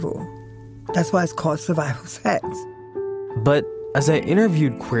survival. That's why it's called survival sex. But as I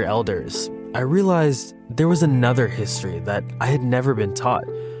interviewed queer elders, I realized there was another history that I had never been taught.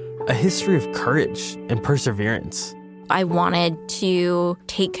 A history of courage and perseverance. I wanted to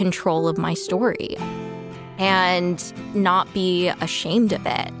take control of my story and not be ashamed of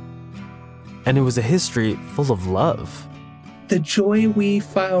it. And it was a history full of love. The joy we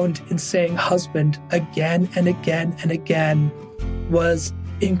found in saying husband again and again and again was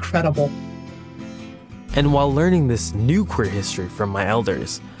incredible. And while learning this new queer history from my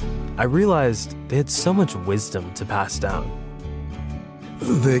elders, I realized they had so much wisdom to pass down.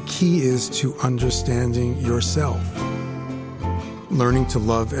 The key is to understanding yourself, learning to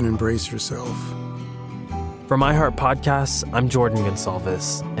love and embrace yourself. From iHeart Podcasts, I'm Jordan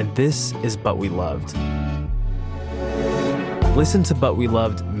Gonsalves, and this is But We Loved. Listen to But We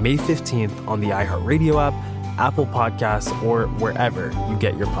Loved May 15th on the iHeartRadio app, Apple Podcasts, or wherever you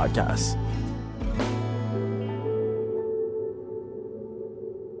get your podcasts.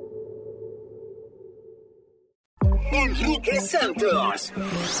 Enrique Santos.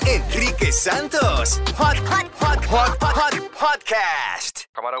 Enrique Santos. Podcast.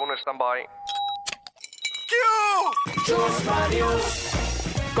 Cámara 1, stand-by. Chusma News.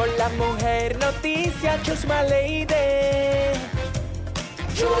 Con la mujer noticia, Chusma Lady.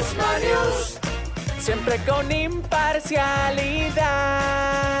 Chusma News. Siempre con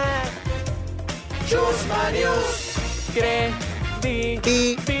imparcialidad. Chusma News.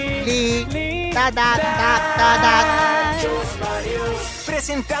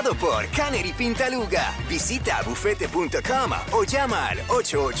 Presentado por Canner y Pintaluga. Visita bufete.com o llama al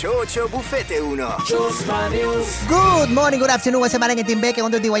 888-BUFETE1. Good morning, good afternoon. Buena semana en el Timbeque,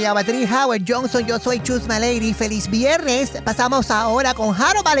 donde te guayaba Tri Howard Johnson. Yo soy Chusma Lady. Feliz viernes. Pasamos ahora con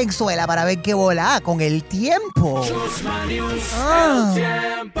Harold Valenzuela para ver qué bola con el tiempo.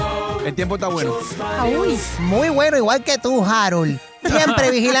 El tiempo está bueno. Uy, muy bueno, igual que tú, Harold.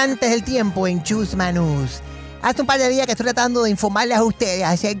 Siempre vigilantes del tiempo en Chusma News. Hace un par de días que estoy tratando de informarles a ustedes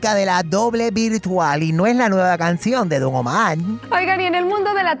acerca de la doble virtual y no es la nueva canción de Don Omar. Oigan, y en el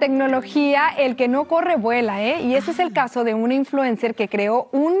mundo de la tecnología, el que no corre vuela, ¿eh? Y ese es el caso de una influencer que creó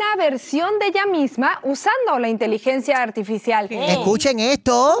una versión de ella misma usando la inteligencia artificial. Escuchen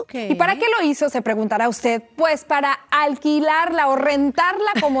esto. ¿Y para qué lo hizo? Se preguntará usted. Pues para alquilarla o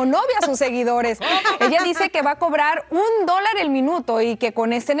rentarla como novia a sus seguidores. Ella dice que va a cobrar $1 el minuto y que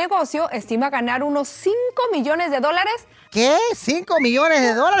con este negocio estima ganar unos $5 millones. ¿Qué? ¿$5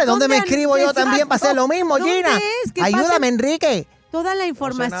 millones? ¿Dónde me escribo yo también para hacer lo mismo, Gina? Ayúdame, Enrique. Toda la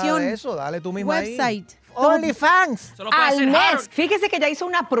información. No sé nada de eso, dale tú mismo website. ahí. OnlyFans. Al mes. Fíjese que ya hizo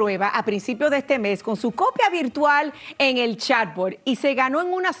una prueba a principios de este mes con su copia virtual en el chatbot y se ganó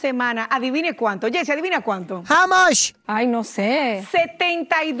en una semana. Adivine cuánto. Jessy, adivina cuánto. How much? Ay, no sé.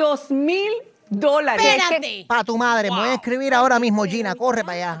 $72,000. Espérate. Para tu madre, me voy a escribir ahora mismo, Gina. Corre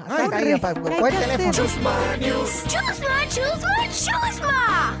para allá. Coge el teléfono. Chusma News.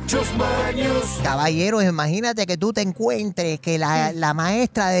 Chusma News. Caballeros, imagínate que tú te encuentres que la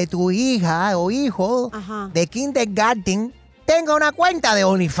maestra de tu hija o hijo de kindergarten tenga una cuenta de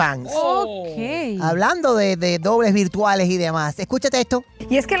OnlyFans. Ok. Hablando de dobles virtuales y demás. Escúchate esto.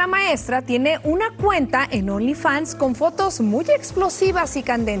 Y es que la maestra tiene una cuenta en OnlyFans con fotos muy explosivas y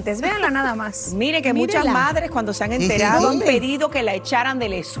candentes. Véanla nada más. Mire que muchas madres cuando se han enterado han pedido que la echaran de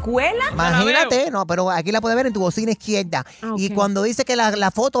la escuela. Imagínate, no, pero aquí la puedes ver en tu bocina izquierda. Y cuando dice que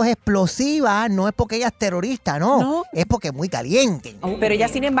la foto es explosiva, no es porque ella es terrorista, no. Es porque es muy caliente. Pero ella,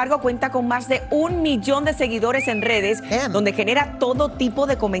 sin embargo, cuenta con más de 1 millón de seguidores en redes, donde genera todo tipo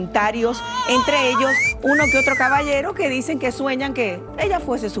de comentarios, entre ellos uno que otro caballero que dicen que sueñan que ella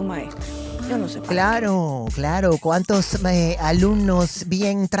fuese su maestra. Yo no sé. Claro. ¿Cuántos alumnos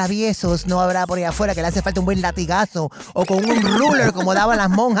bien traviesos no habrá por ahí afuera que le hace falta un buen latigazo o con un ruler como daban las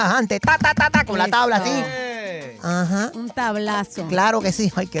monjas antes? Con la tabla así. Ajá. Un tablazo. Claro que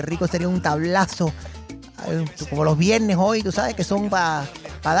sí. Ay, qué rico sería un tablazo. Como los viernes hoy, tú sabes que son para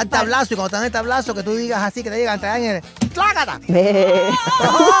dar tablazo, y cuando te dan el tablazo que tú digas así, que te digan, te dan el ¡tlácata!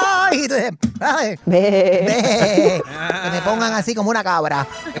 ¡Ay! Que me pongan así como una cabra.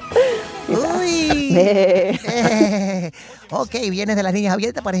 ¡Uy! Ok, vienes de las líneas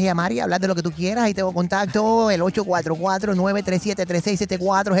abiertas, pareja llamar y hablar de lo que tú quieras. Ahí tengo contacto, el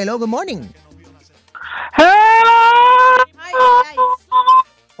 844-937-3674. Hello, good morning.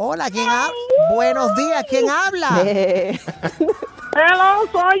 Hola, ¿quién habla? Buenos días, ¿quién habla? Hello,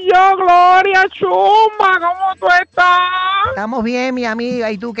 soy yo, Gloria Chuma. ¿Cómo tú estás? Estamos bien, mi amiga.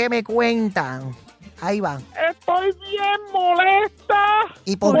 ¿Y tú qué me cuentas? Ahí va. Estoy bien molesta.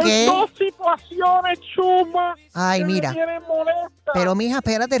 ¿Y por qué? 2 situaciones, Chuma. Ay, que mira. Me tienen molesta. Pero, mija,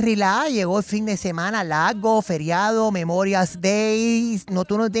 espérate, relax. Llegó el fin de semana largo, feriado, Memorias Days. No,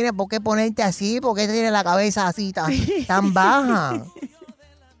 tú no tienes por qué ponerte así, porque tienes la cabeza así tan baja.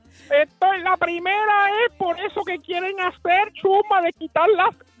 La primera es por eso que quieren hacer, Chuma, de quitar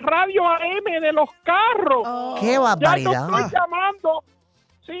las radio AM de los carros. ¡Qué barbaridad!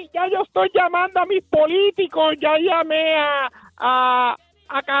 Ya yo estoy llamando a mis políticos, ya llamé a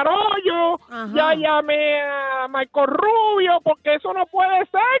a Carollo, ya llamé a Michael Rubio, porque eso no puede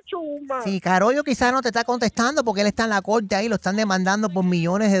ser, Chuma. Sí, Carollo quizás no te está contestando porque él está en la corte ahí, lo están demandando por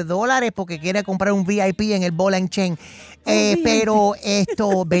millones de dólares porque quiere comprar un VIP en el Ball and Chain. Pero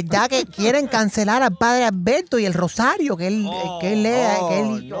 ¿verdad que quieren cancelar al padre Alberto y el rosario que él lea, que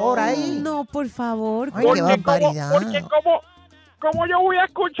él ora ahí? No, por favor. Ay, qué barbaridad. Porque ¿cómo yo voy a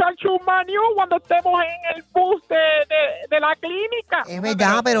escuchar Chuma News cuando estemos en el bus de la clínica? Es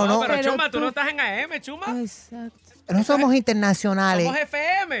verdad, pero no. Pero Chuma, tú no estás en AM, Chuma. Exacto. No somos internacionales. Somos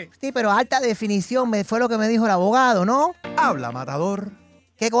FM. Sí, pero alta definición fue lo que me dijo el abogado, ¿no? Habla, matador.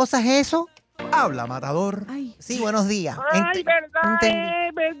 ¿Qué cosa es eso? Habla, matador. Sí, buenos días. Ay,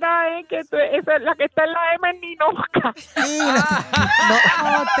 verdad es que esa es la que está en la M en Ninoca.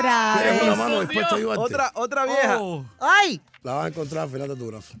 Otra. Tienes una mano dispuesta a ayudarte. Otra vieja. ¡Ay! La vas a encontrar al final de tu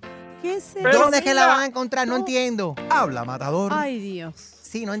brazo. ¿Qué es eso? ¿Dónde es que la van a encontrar? No entiendo. Habla, matador. Ay, Dios.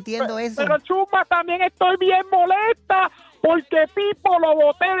 Sí, no entiendo eso. Pero Chuma, también estoy bien molesta porque Pipo lo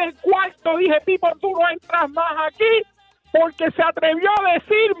boté del cuarto. Dije, Pipo, tú no entras más aquí, porque se atrevió a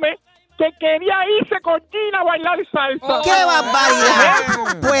decirme que quería irse con Gina a bailar salsa. ¡Qué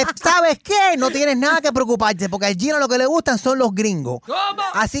barbaridad! Pues, ¿sabes qué? No tienes nada que preocuparte, porque al Gino lo que le gustan son los gringos. ¿Cómo?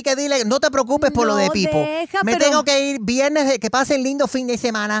 Así que dile, no te preocupes por lo de Pipo. Me tengo que ir viernes, que pasen lindo fin de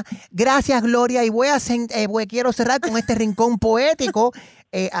semana. Gracias, Gloria, y quiero cerrar con este rincón poético.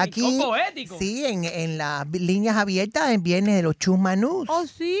 Aquí, ¿Rincón poético? Sí, en las líneas abiertas en viernes de los Chusma News. ¿Oh,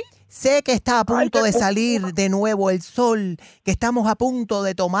 sí? Sé que está a punto de salir de nuevo el sol, que estamos a punto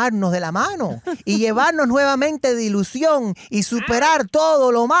de tomarnos de la mano y llevarnos nuevamente de ilusión y superar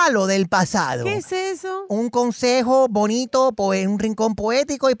todo lo malo del pasado. ¿Qué es eso? Un consejo bonito, un rincón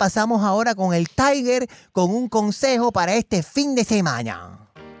poético, y pasamos ahora con el Tiger con un consejo para este fin de semana.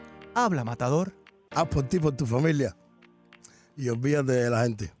 Habla, matador. Haz por ti, por tu familia. Y olvídate de la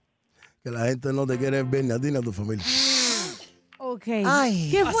gente. Que la gente no te quiere ver ni a ti ni a tu familia. Ok. Ay,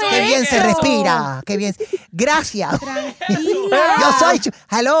 ¿Qué fue qué bien eso? se respira, qué bien. Gracias. Tranquila. Yo soy.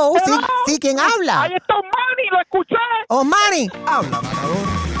 Hello, sí, ¿quién habla? Ahí está Osmani, lo escuché. Osmani. Habla, matador.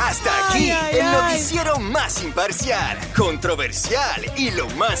 Hasta aquí el noticiero más imparcial, controversial y lo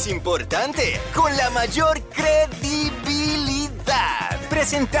más importante, con la mayor credibilidad.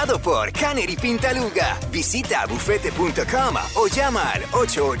 Presentado por Canary Pintaluga. Visita bufete.com o llama al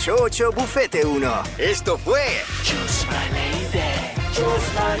 888-BUFETE1. Esto fue Chusma News.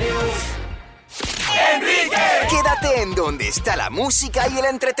 ¡Enrique! Quédate en donde está la música y el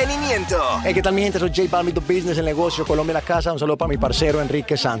entretenimiento. Hey, ¿qué tal, mi gente? Soy J Balvin, Business, el negocio, Colombia, la casa. Un saludo para mi parcero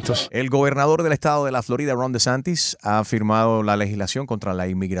Enrique Santos. El gobernador del estado de la Florida, Ron DeSantis, ha firmado la legislación contra la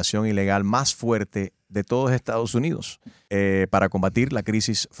inmigración ilegal más fuerte de todos Estados Unidos para combatir la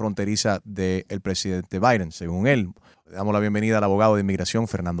crisis fronteriza del presidente Biden. Según él, le damos la bienvenida al abogado de inmigración,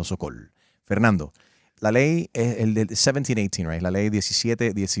 Fernando Sokol. Fernando, la ley es el de 1718, right? La ley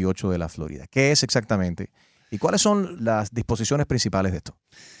 1718 de la Florida. ¿Qué es exactamente? ¿Y cuáles son las disposiciones principales de esto?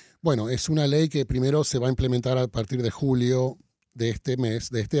 Bueno, es una ley que primero se va a implementar a partir de julio de este mes,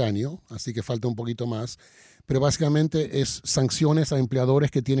 de este año, así que falta un poquito más. Pero básicamente es sanciones a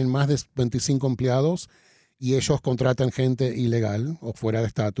empleadores que tienen más de 25 empleados y ellos contratan gente ilegal o fuera de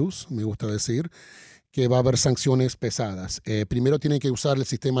estatus, me gusta decir, que va a haber sanciones pesadas. Primero tienen que usar el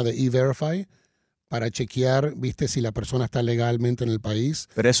sistema de E-Verify para chequear, viste, si la persona está legalmente en el país.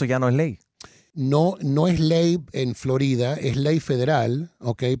 Pero eso ya no es ley. No es ley en Florida, es ley federal,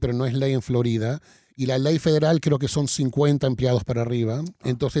 ¿ok? Pero no es ley en Florida. Y la ley federal creo que son 50 empleados para arriba.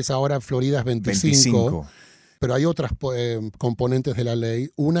 Entonces ahora Florida es 25. Pero hay otras componentes de la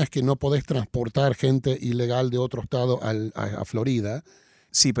ley. Una es que no podés transportar gente ilegal de otro estado a Florida.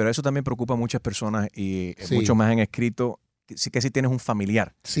 Sí, pero eso también preocupa a muchas personas y muchos más han escrito que sí tienes un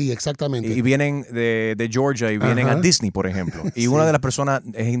familiar. Sí, exactamente. Y vienen de Georgia y vienen a Disney, por ejemplo. Y una de las personas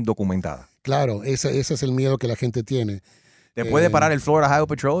es indocumentada. Claro, ese es el miedo que la gente tiene. Te puede parar el Florida Highway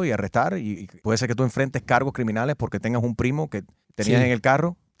Patrol y arrestar y puede ser que tú enfrentes cargos criminales porque tengas un primo que tenías en el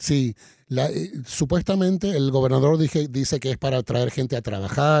carro. Sí, supuestamente el gobernador dice que es para traer gente a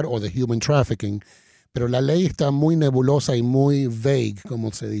trabajar o de human trafficking, pero la ley está muy nebulosa y muy vague,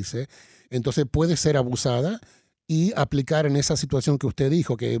 como se dice. Entonces puede ser abusada y aplicar en esa situación que usted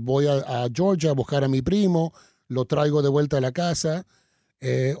dijo, que voy a Georgia a buscar a mi primo, lo traigo de vuelta a la casa,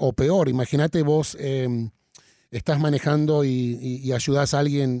 o peor, imagínate vos estás manejando y ayudas a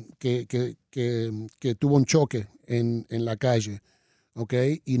alguien que tuvo un choque en la calle, ¿ok?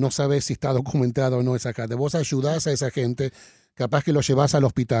 Y no sabes si está documentado o no esa calle. Vos ayudás a esa gente, capaz que lo llevas al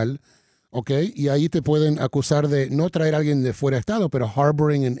hospital, ¿ok? Y ahí te pueden acusar de no traer a alguien de fuera de estado, pero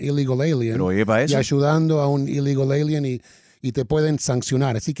harboring an illegal alien. Pero oye, para eso. Y ayudando a un illegal alien. Y y te pueden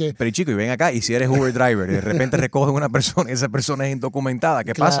sancionar. Así que... Pero chico, y ven acá, y si eres Uber driver y de repente recogen una persona y esa persona es indocumentada,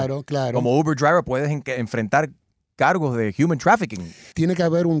 ¿qué pasa? Claro. Como Uber driver puedes enfrentar cargos de human trafficking. Tiene que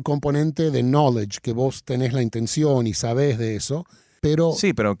haber un componente de knowledge, que vos tenés la intención y sabés de eso. Pero,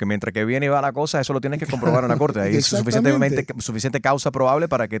 sí, pero que mientras que viene y va la cosa, eso lo tienes que comprobar en la corte. Ahí es suficiente causa probable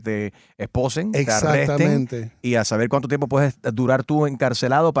para que te esposen, te arresten y a saber cuánto tiempo puedes durar tú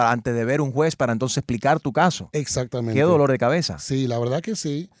encarcelado antes de ver un juez para entonces explicar tu caso. Exactamente. Qué dolor de cabeza. Sí, la verdad que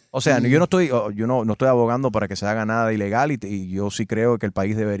sí. O sea, yo no estoy abogando para que se haga nada ilegal y yo sí creo que el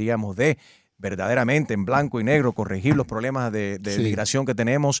país deberíamos de verdaderamente en blanco y negro corregir los problemas de migración que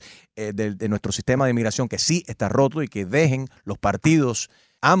tenemos, de nuestro sistema de inmigración que sí está roto y que dejen los partidos,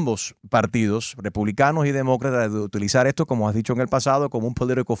 ambos partidos, republicanos y demócratas, de utilizar esto, como has dicho en el pasado, como un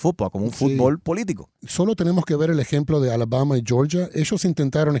political football, como un fútbol político. Solo tenemos que ver el ejemplo de Alabama y Georgia. Ellos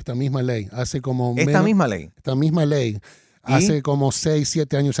intentaron esta misma ley hace como... Esta misma ley. Hace como 6,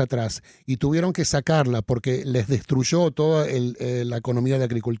 7 años atrás. Y tuvieron que sacarla porque les destruyó toda la economía de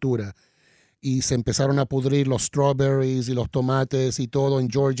agricultura. Y se empezaron a pudrir los strawberries y los tomates y todo en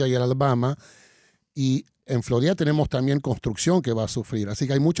Georgia y en Alabama. Y en Florida tenemos también construcción que va a sufrir. Así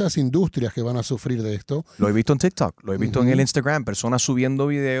que hay muchas industrias que van a sufrir de esto. Lo he visto en TikTok, lo he visto en el Instagram, personas subiendo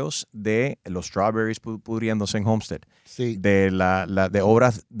videos de los strawberries pudriéndose en Homestead. Sí. De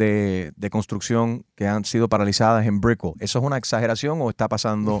obras de construcción que han sido paralizadas en Brickell. ¿Eso es una exageración o está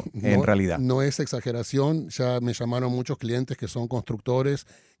pasando en realidad? No es exageración. Ya me llamaron muchos clientes que son constructores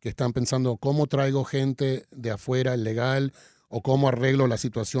que están pensando cómo traigo gente de afuera legal o cómo arreglo la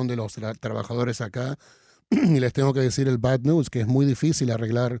situación de los trabajadores acá. Y les tengo que decir el bad news, que es muy difícil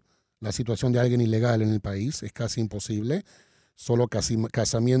arreglar la situación de alguien ilegal en el país. Es casi imposible. Solo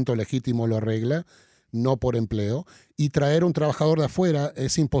casamiento legítimo lo arregla, no por empleo. Y traer un trabajador de afuera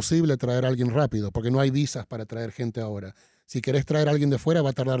es imposible traer a alguien rápido, porque no hay visas para traer gente ahora. Si querés traer a alguien de fuera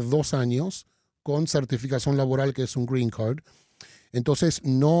va a tardar 2 años con certificación laboral, que es un green card. Entonces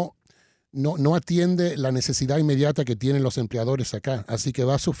no atiende la necesidad inmediata que tienen los empleadores acá. Así que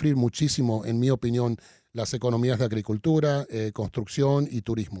va a sufrir muchísimo, en mi opinión, las economías de agricultura, construcción y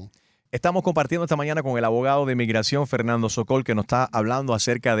turismo. Estamos compartiendo esta mañana con el abogado de inmigración Fernando Sokol, que nos está hablando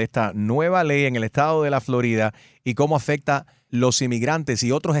acerca de esta nueva ley en el estado de la Florida y cómo afecta los inmigrantes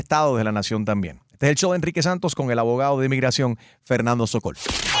y otros estados de la nación también. Este es el show de Enrique Santos con el abogado de inmigración Fernando Sokol.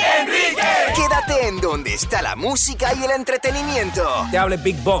 Quédate en donde está la música y el entretenimiento. Te habla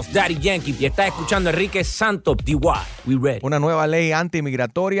Big Boss, Daddy Yankee, y estás escuchando a Enrique Santos, DY. We ready. Una nueva ley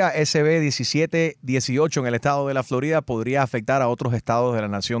antimigratoria, SB 1718 en el estado de la Florida, podría afectar a otros estados de la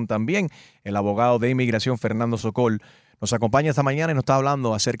nación también. El abogado de inmigración Fernando Sokol nos acompaña esta mañana y nos está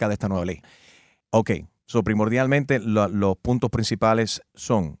hablando acerca de esta nueva ley. Ok, primordialmente los puntos principales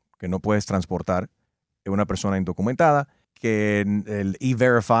son que no puedes transportar a una persona indocumentada, que el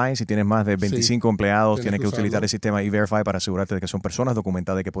E-Verify, si tienes más de 25 empleados, tienes que utilizar el sistema E-Verify para asegurarte de que son personas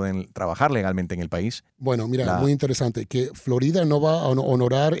documentadas y que pueden trabajar legalmente en el país. Bueno, mira, muy interesante, que Florida no va a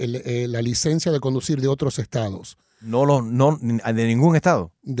honorar la licencia de conducir de otros estados. No, de ningún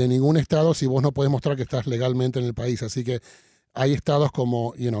estado. De ningún estado si vos no puedes mostrar que estás legalmente en el país. Así que hay estados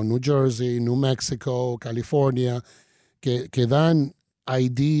como New Jersey, New Mexico, California, que dan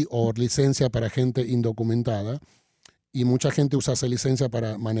ID o licencia para gente indocumentada. Y mucha gente usa esa licencia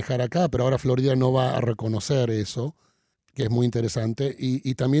para manejar acá, pero ahora Florida no va a reconocer eso, que es muy interesante.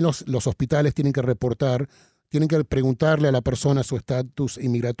 Y también los hospitales tienen que reportar, tienen que preguntarle a la persona su estatus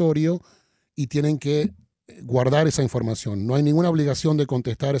inmigratorio y tienen que guardar esa información. No hay ninguna obligación de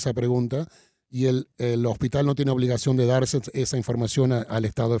contestar esa pregunta y el hospital no tiene obligación de darse esa información al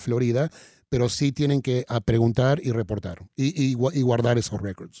estado de Florida, pero sí tienen que preguntar y reportar y guardar esos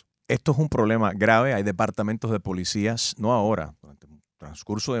records. Esto es un problema grave. Hay departamentos de policías, no ahora, durante un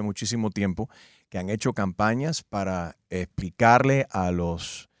transcurso de muchísimo tiempo, que han hecho campañas para explicarle a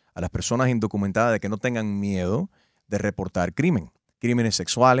las personas indocumentadas de que no tengan miedo de reportar crímenes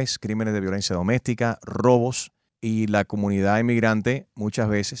sexuales, crímenes de violencia doméstica, robos, y la comunidad inmigrante muchas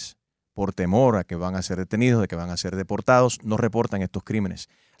veces, por temor a que van a ser detenidos, de que van a ser deportados, no reportan estos crímenes.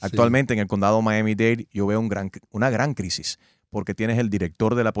 Actualmente en el condado Miami-Dade yo veo una gran crisis, porque tienes el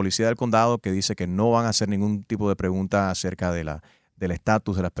director de la policía del condado que dice que no van a hacer ningún tipo de pregunta acerca del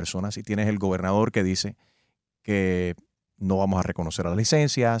estatus de las personas, y tienes el gobernador que dice que no vamos a reconocer las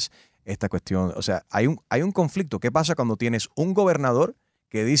licencias, esta cuestión. O sea, hay un conflicto. ¿Qué pasa cuando tienes un gobernador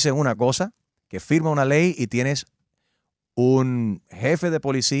que dice una cosa, que firma una ley, y tienes un jefe de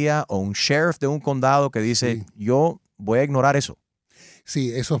policía o un sheriff de un condado que dice, yo voy a ignorar eso?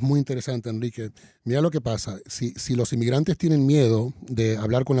 Sí, eso es muy interesante, Enrique. Mira lo que pasa. Si los inmigrantes tienen miedo de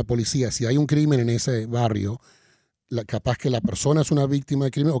hablar con la policía, si hay un crimen en ese barrio, capaz que la persona es una víctima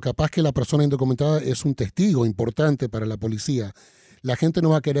de crimen o capaz que la persona indocumentada es un testigo importante para la policía. La gente no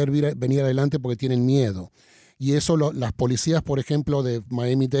va a querer venir adelante porque tienen miedo. Y eso las policías, por ejemplo, de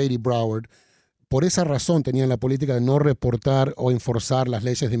Miami-Dade y Broward, por esa razón tenían la política de no reportar o enforzar las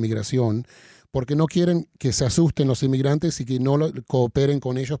leyes de inmigración, porque no quieren que se asusten los inmigrantes y que no cooperen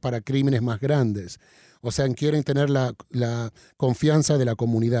con ellos para crímenes más grandes. O sea, quieren tener la confianza de la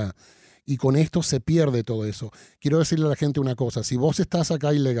comunidad. Y con esto se pierde todo eso. Quiero decirle a la gente una cosa. Si vos estás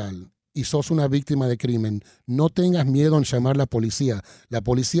acá ilegal y sos una víctima de crimen, no tengas miedo en llamar a la policía. La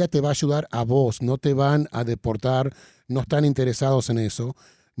policía te va a ayudar a vos. No te van a deportar. No están interesados en eso.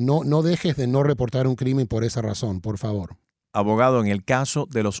 No dejes de no reportar un crimen por esa razón, por favor. Abogado, en el caso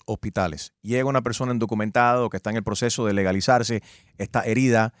de los hospitales, llega una persona indocumentada o que está en el proceso de legalizarse, está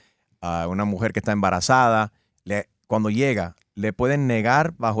herida, una mujer que está embarazada, cuando llega, ¿le pueden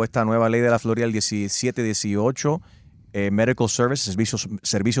negar bajo esta nueva ley de la Florida el 1718 medical services,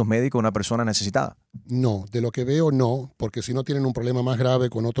 servicios médicos a una persona necesitada? No, de lo que veo no, porque si no tienen un problema más grave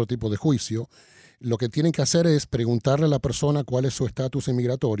con otro tipo de juicio. Lo que tienen que hacer es preguntarle a la persona cuál es su estatus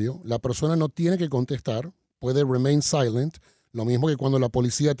inmigratorio. La persona no tiene que contestar, puede remain silent. Lo mismo que cuando la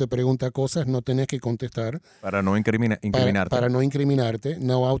policía te pregunta cosas, no tenés que contestar. Para no incriminarte. Para no incriminarte,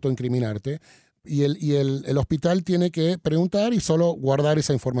 no autoincriminarte. Y el hospital tiene que preguntar y solo guardar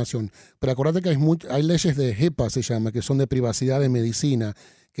esa información. Pero acuérdate que hay leyes de HIPAA, se llama, que son de privacidad de medicina,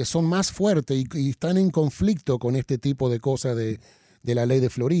 que son más fuertes y están en conflicto con este tipo de cosas de la ley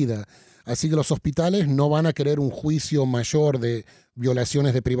de Florida. Así que los hospitales no van a querer un juicio mayor de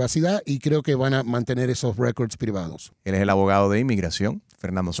violaciones de privacidad y creo que van a mantener esos records privados. Él es el abogado de inmigración,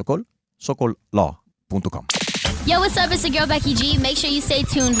 Fernando Sokol, socollaw.com. Yo, what's up? It's the girl Becky G. Make sure you stay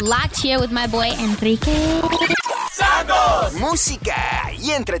tuned, locked here with my boy Enrique Santos. Música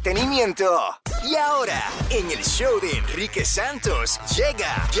y entretenimiento. Y ahora, en el show de Enrique Santos,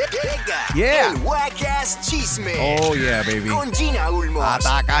 llega el Wackass Chisme. Oh, yeah, baby. Con Gina Ulmos.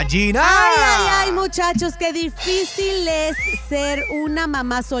 ¡Ataca, Gina! Ay, muchachos, qué difícil es ser una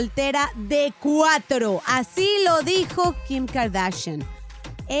mamá soltera de 4. Así lo dijo Kim Kardashian.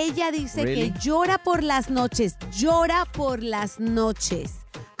 Ella dice que llora por las noches,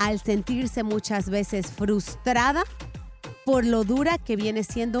 al sentirse muchas veces frustrada por lo dura que viene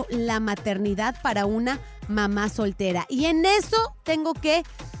siendo la maternidad para una mamá soltera. Y en eso tengo que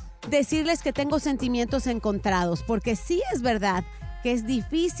decirles que tengo sentimientos encontrados, porque sí es verdad que es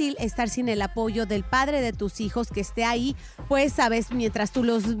difícil estar sin el apoyo del padre de tus hijos que esté ahí, pues, sabes, mientras tú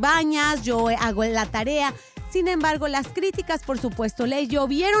los bañas, yo hago la tarea. Sin embargo, las críticas, por supuesto, le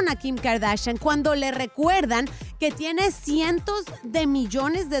llovieron a Kim Kardashian cuando le recuerdan que tiene cientos de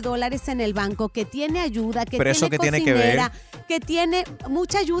millones de dólares en el banco, que tiene ayuda, que pero tiene eso que cocinera, que tiene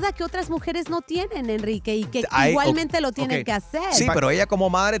mucha ayuda que otras mujeres no tienen, Enrique, y que igualmente lo tienen que hacer. Sí, pero ella como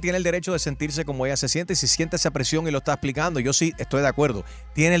madre tiene el derecho de sentirse como ella se siente y si siente esa presión y lo está explicando. Yo sí estoy de acuerdo.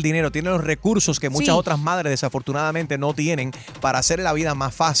 Tiene el dinero, tiene los recursos que muchas otras madres desafortunadamente no tienen para hacer la vida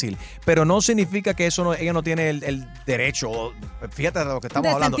más fácil, pero no significa que ella no tiene el derecho, fíjate de lo que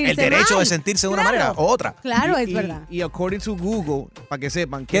estamos hablando, el derecho de sentirse de una manera u otra. Claro, es verdad. Y according to Google, para que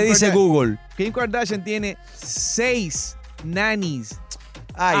sepan. ¿Qué dice Google? Kim Kardashian tiene 6 nannies.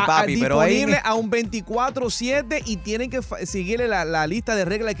 Ay, papi, pero ahí... disponible a un 24/7 y tienen que seguirle la lista de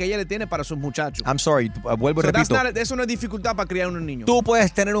reglas que ella le tiene para sus muchachos. I'm sorry, vuelvo y repito. Eso no es dificultad para criar un niño. Tú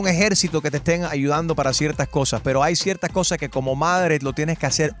puedes tener un ejército que te estén ayudando para ciertas cosas, pero hay ciertas cosas que como madre lo tienes que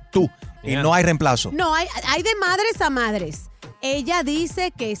hacer tú y no hay reemplazo. No, hay de madres a madres. Ella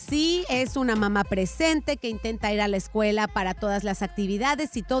dice que sí es una mamá presente, que intenta ir a la escuela para todas las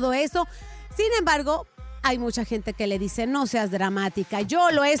actividades y todo eso. Sin embargo, hay mucha gente que le dice, no seas dramática,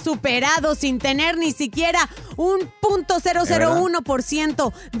 yo lo he superado sin tener ni siquiera un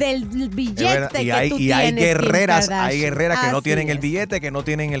 0.001% del billete que tú tienes. Y hay guerreras que no tienen el billete, que no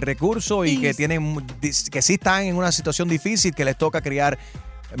tienen el recurso y que sí están en una situación difícil que les toca criar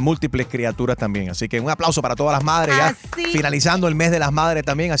múltiples criaturas también. Así que un aplauso para todas las madres, ya finalizando el mes de las madres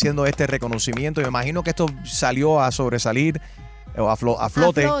también, haciendo este reconocimiento. Y me imagino que esto salió a sobresalir o a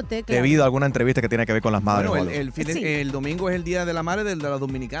flote claro, debido a alguna entrevista que tiene que ver con las madres. Bueno, el domingo es el Día de la Madre de la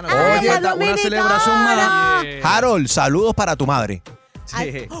Dominicana. Oye, una celebración más. Harold, saludos para tu madre.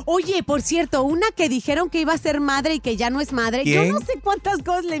 Ay, oye, por cierto, una que dijeron que iba a ser madre y que ya no es madre. ¿Quién? Yo no sé cuántas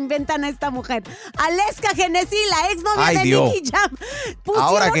cosas le inventan a esta mujer. Aleska Genesí, la exnovia Ay, de Dios. Nicky Jam.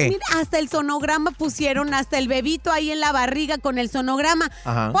 ¿Ahora qué? Mira, hasta el sonograma pusieron, hasta el bebito ahí en la barriga con el sonograma.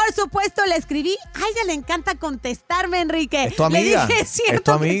 Ajá. Por supuesto, le escribí. A ella le encanta contestarme, Enrique. Es tu amiga. Le dije, ¿es Es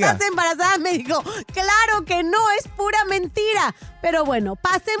cierto tu que amiga. estás embarazada? Me dijo, claro que no, es pura mentira. Pero bueno,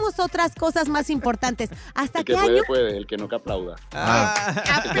 pasemos a otras cosas más importantes. ¿Hasta El qué que año? puede, el que no que aplauda.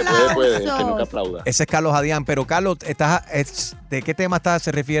 ¡Aplausos! El que no que aplauda. Ese es Carlos Adrián, pero Carlos, ¿de qué tema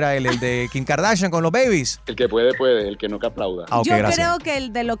se refiere a él? ¿El de Kim Kardashian con los babies? El que puede, el que no que aplauda. Ah, ok, Yo gracias. creo que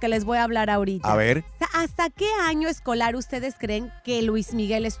de lo que les voy a hablar ahorita. A ver. ¿Hasta qué año escolar ustedes creen que Luis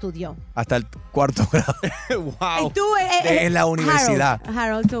Miguel estudió? Hasta el 4º grado. Wow. ¿Y tú, En la universidad.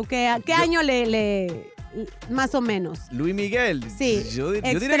 Harold, ¿tú qué año le más o menos? Luis Miguel. Sí, Yo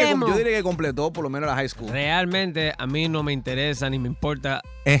diría extremo. que completó por lo menos la high school. Realmente a mí no me interesa ni me importa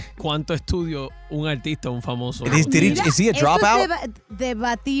cuánto estudio un artista o un famoso. Mira, Is he a esto dropout? es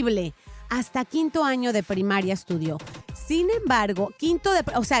debatible. Hasta 5º año de primaria estudió. Sin embargo, quinto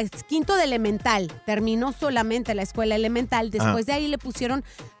de elemental, terminó solamente la escuela elemental. Después de ahí le pusieron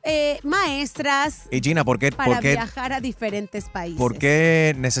maestras Y Gina, ¿por qué viajar a diferentes países. ¿por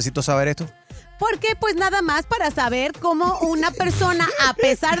qué necesito saber esto? Porque pues nada más para saber cómo una persona, a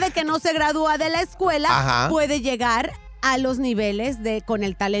pesar de que no se gradúa de la escuela, Ajá. puede llegar a los niveles con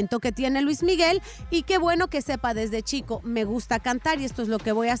el talento que tiene Luis Miguel. Y qué bueno que sepa desde chico, me gusta cantar y esto es lo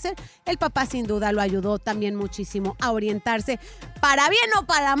que voy a hacer. El papá sin duda lo ayudó también muchísimo a orientarse, para bien o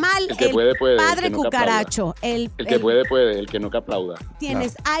para mal. El que puede, padre el que no que cucaracho. El que puede, el que no que aplauda.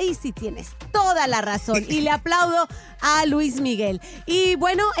 Ahí sí tienes toda la razón. Y le aplaudo a Luis Miguel. Y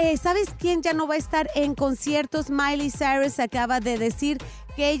bueno, ¿sabes quién ya no va a estar en conciertos? Miley Cyrus acaba de decir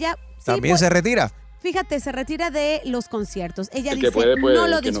que ella... ¿También se retira? Fíjate, se retira de los conciertos. Ella El dice, que puede, no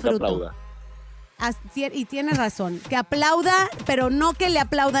lo el que no que disfruto. aplauda. Y tiene razón, que aplauda, pero no que le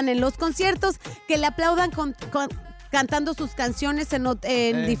aplaudan en los conciertos, que le aplaudan cantando sus canciones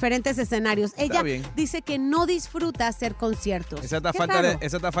en diferentes escenarios. Ella bien. dice que no disfruta hacer conciertos. Esa está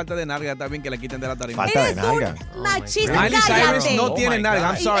falta de nalga también, que la quiten de la tarima. Falta de nalga. Machista, Miley cállate. Cyrus no tiene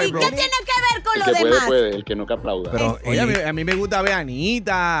nalga, I'm sorry, ¿Y bro. qué tiene que ver con El lo que demás? puede, el que no que aplauda. Pero, Oye, a mí me gusta ver a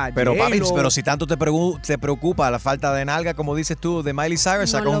Anita, Pero papi, J-Lo. pero si tanto te preocupa la falta de nalga, como dices tú, de Miley Cyrus, No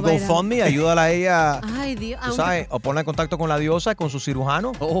saca lo un va a ir a- GoFundMe, ayúdala a ella, Ay, Dios. tú sabes, o ponla en contacto con la diosa, con su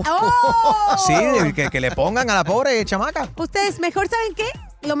cirujano. ¡Oh! Sí, que le pongan a la pobre chamaca. Ustedes mejor, ¿saben qué?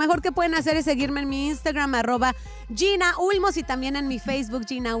 Lo mejor que pueden hacer es seguirme en mi Instagram, @Gina Ulmos, y también en mi Facebook,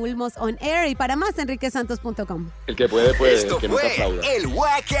 Gina Ulmos On Air. Y para más, enriquesantos.com. El que puede, Esto el que no que fue aplauda. el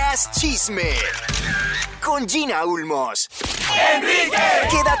Whack-Ass Chisme con Gina Ulmos. ¡Enrique!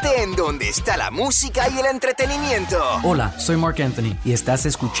 Quédate en donde está la música y el entretenimiento. Hola, soy Mark Anthony y estás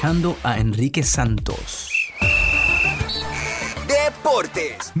escuchando a Enrique Santos.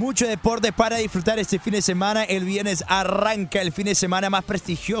 Deportes. Mucho deporte para disfrutar este fin de semana. El viernes arranca el fin de semana más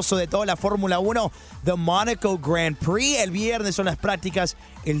prestigioso de toda la Fórmula 1, The Monaco Grand Prix. El viernes son las prácticas,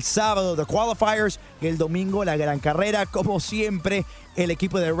 el sábado The Qualifiers y el domingo la gran carrera. Como siempre, el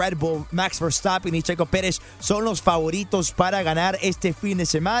equipo de Red Bull, Max Verstappen y Checo Pérez son los favoritos para ganar este fin de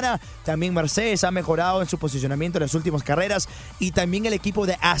semana. También Mercedes ha mejorado en su posicionamiento en las últimas carreras y también el equipo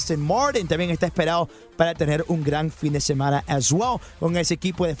de Aston Martin también está esperado para tener un gran fin de semana as well con ese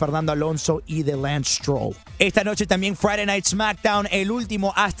equipo de Fernando Alonso y de Lance Stroll. Esta noche también Friday Night SmackDown, el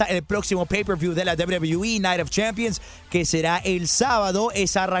último hasta el próximo pay-per-view de la WWE Night of Champions, que será el sábado.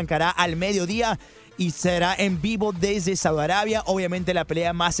 Esa arrancará al mediodía y será en vivo desde Saudi Arabia. Obviamente la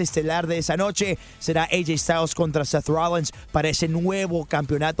pelea más estelar de esa noche será AJ Styles contra Seth Rollins para ese nuevo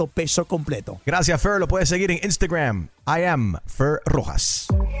campeonato peso completo. Gracias, Fer. Lo puedes seguir en Instagram. I am Fer Rojas.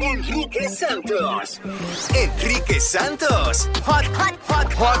 Enrique Santos. Enrique Santos. Hot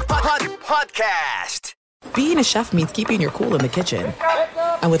podcast. Being a chef means keeping your cool in the kitchen.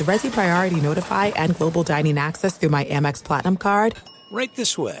 And with Resi Priority Notify and Global Dining Access through my Amex Platinum card, right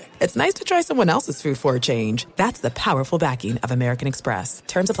this way. It's nice to try someone else's food for a change. That's the powerful backing of American Express.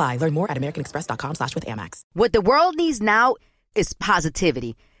 Terms apply. Learn more at americanexpress.com/withAmex. What the world needs now is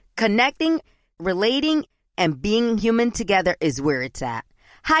positivity. Connecting, relating, and being human together is where it's at.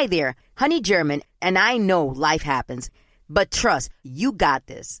 Hi there, Honey German, and I know life happens, but trust, you got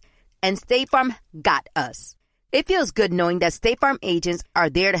this. And State Farm got us. It feels good knowing that State Farm agents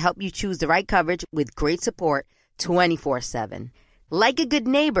are there to help you choose the right coverage with great support 24/7. Like a good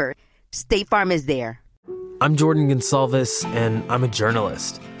neighbor, State Farm is there. I'm Jordan Gonsalves, and I'm a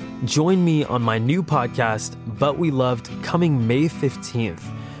journalist. Join me on my new podcast, But We Loved, coming May 15th,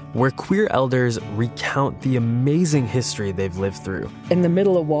 where queer elders recount the amazing history they've lived through. In the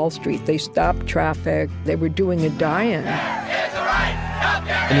middle of Wall Street, they stopped traffic. They were doing a die-in.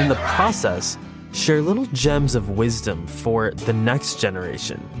 And in the process, share little gems of wisdom for the next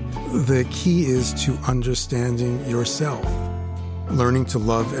generation. The key is to understanding yourself, learning to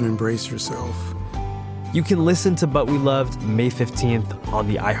love and embrace yourself. You can listen to But We Loved May 15th on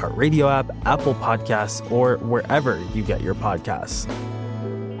the iHeartRadio app, Apple Podcasts, or wherever you get your podcasts.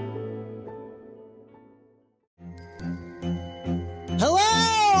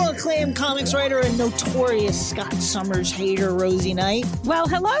 Hello, acclaimed comics writer and notorious Scott Summers hater, Rosie Knight. Well,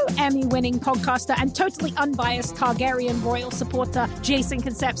 hello, Emmy-winning podcaster and totally unbiased Targaryen royal supporter, Jason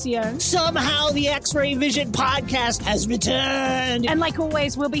Concepcion. Somehow the X-Ray Vision podcast has returned. And like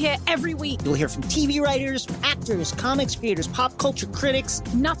always, we'll be here every week. You'll hear from TV writers, actors, comics creators, pop culture critics.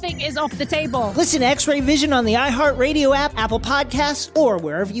 Nothing is off the table. Listen to X-Ray Vision on the iHeartRadio app, Apple Podcasts, or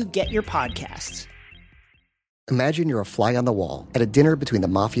wherever you get your podcasts. Imagine you're a fly on the wall at a dinner between the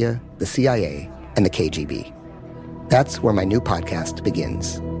Mafia, the CIA, and the KGB. That's where my new podcast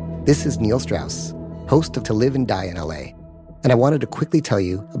begins. This is Neil Strauss, host of To Live and Die in LA, and I wanted to quickly tell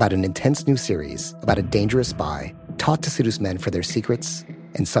you about an intense new series about a dangerous spy taught to seduce men for their secrets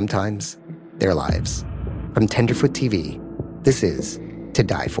and sometimes their lives. From Tenderfoot TV, this is To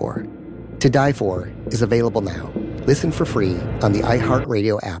Die For. To Die For is available now. Listen for free on the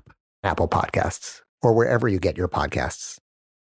iHeartRadio app, Apple Podcasts, or wherever you get your podcasts.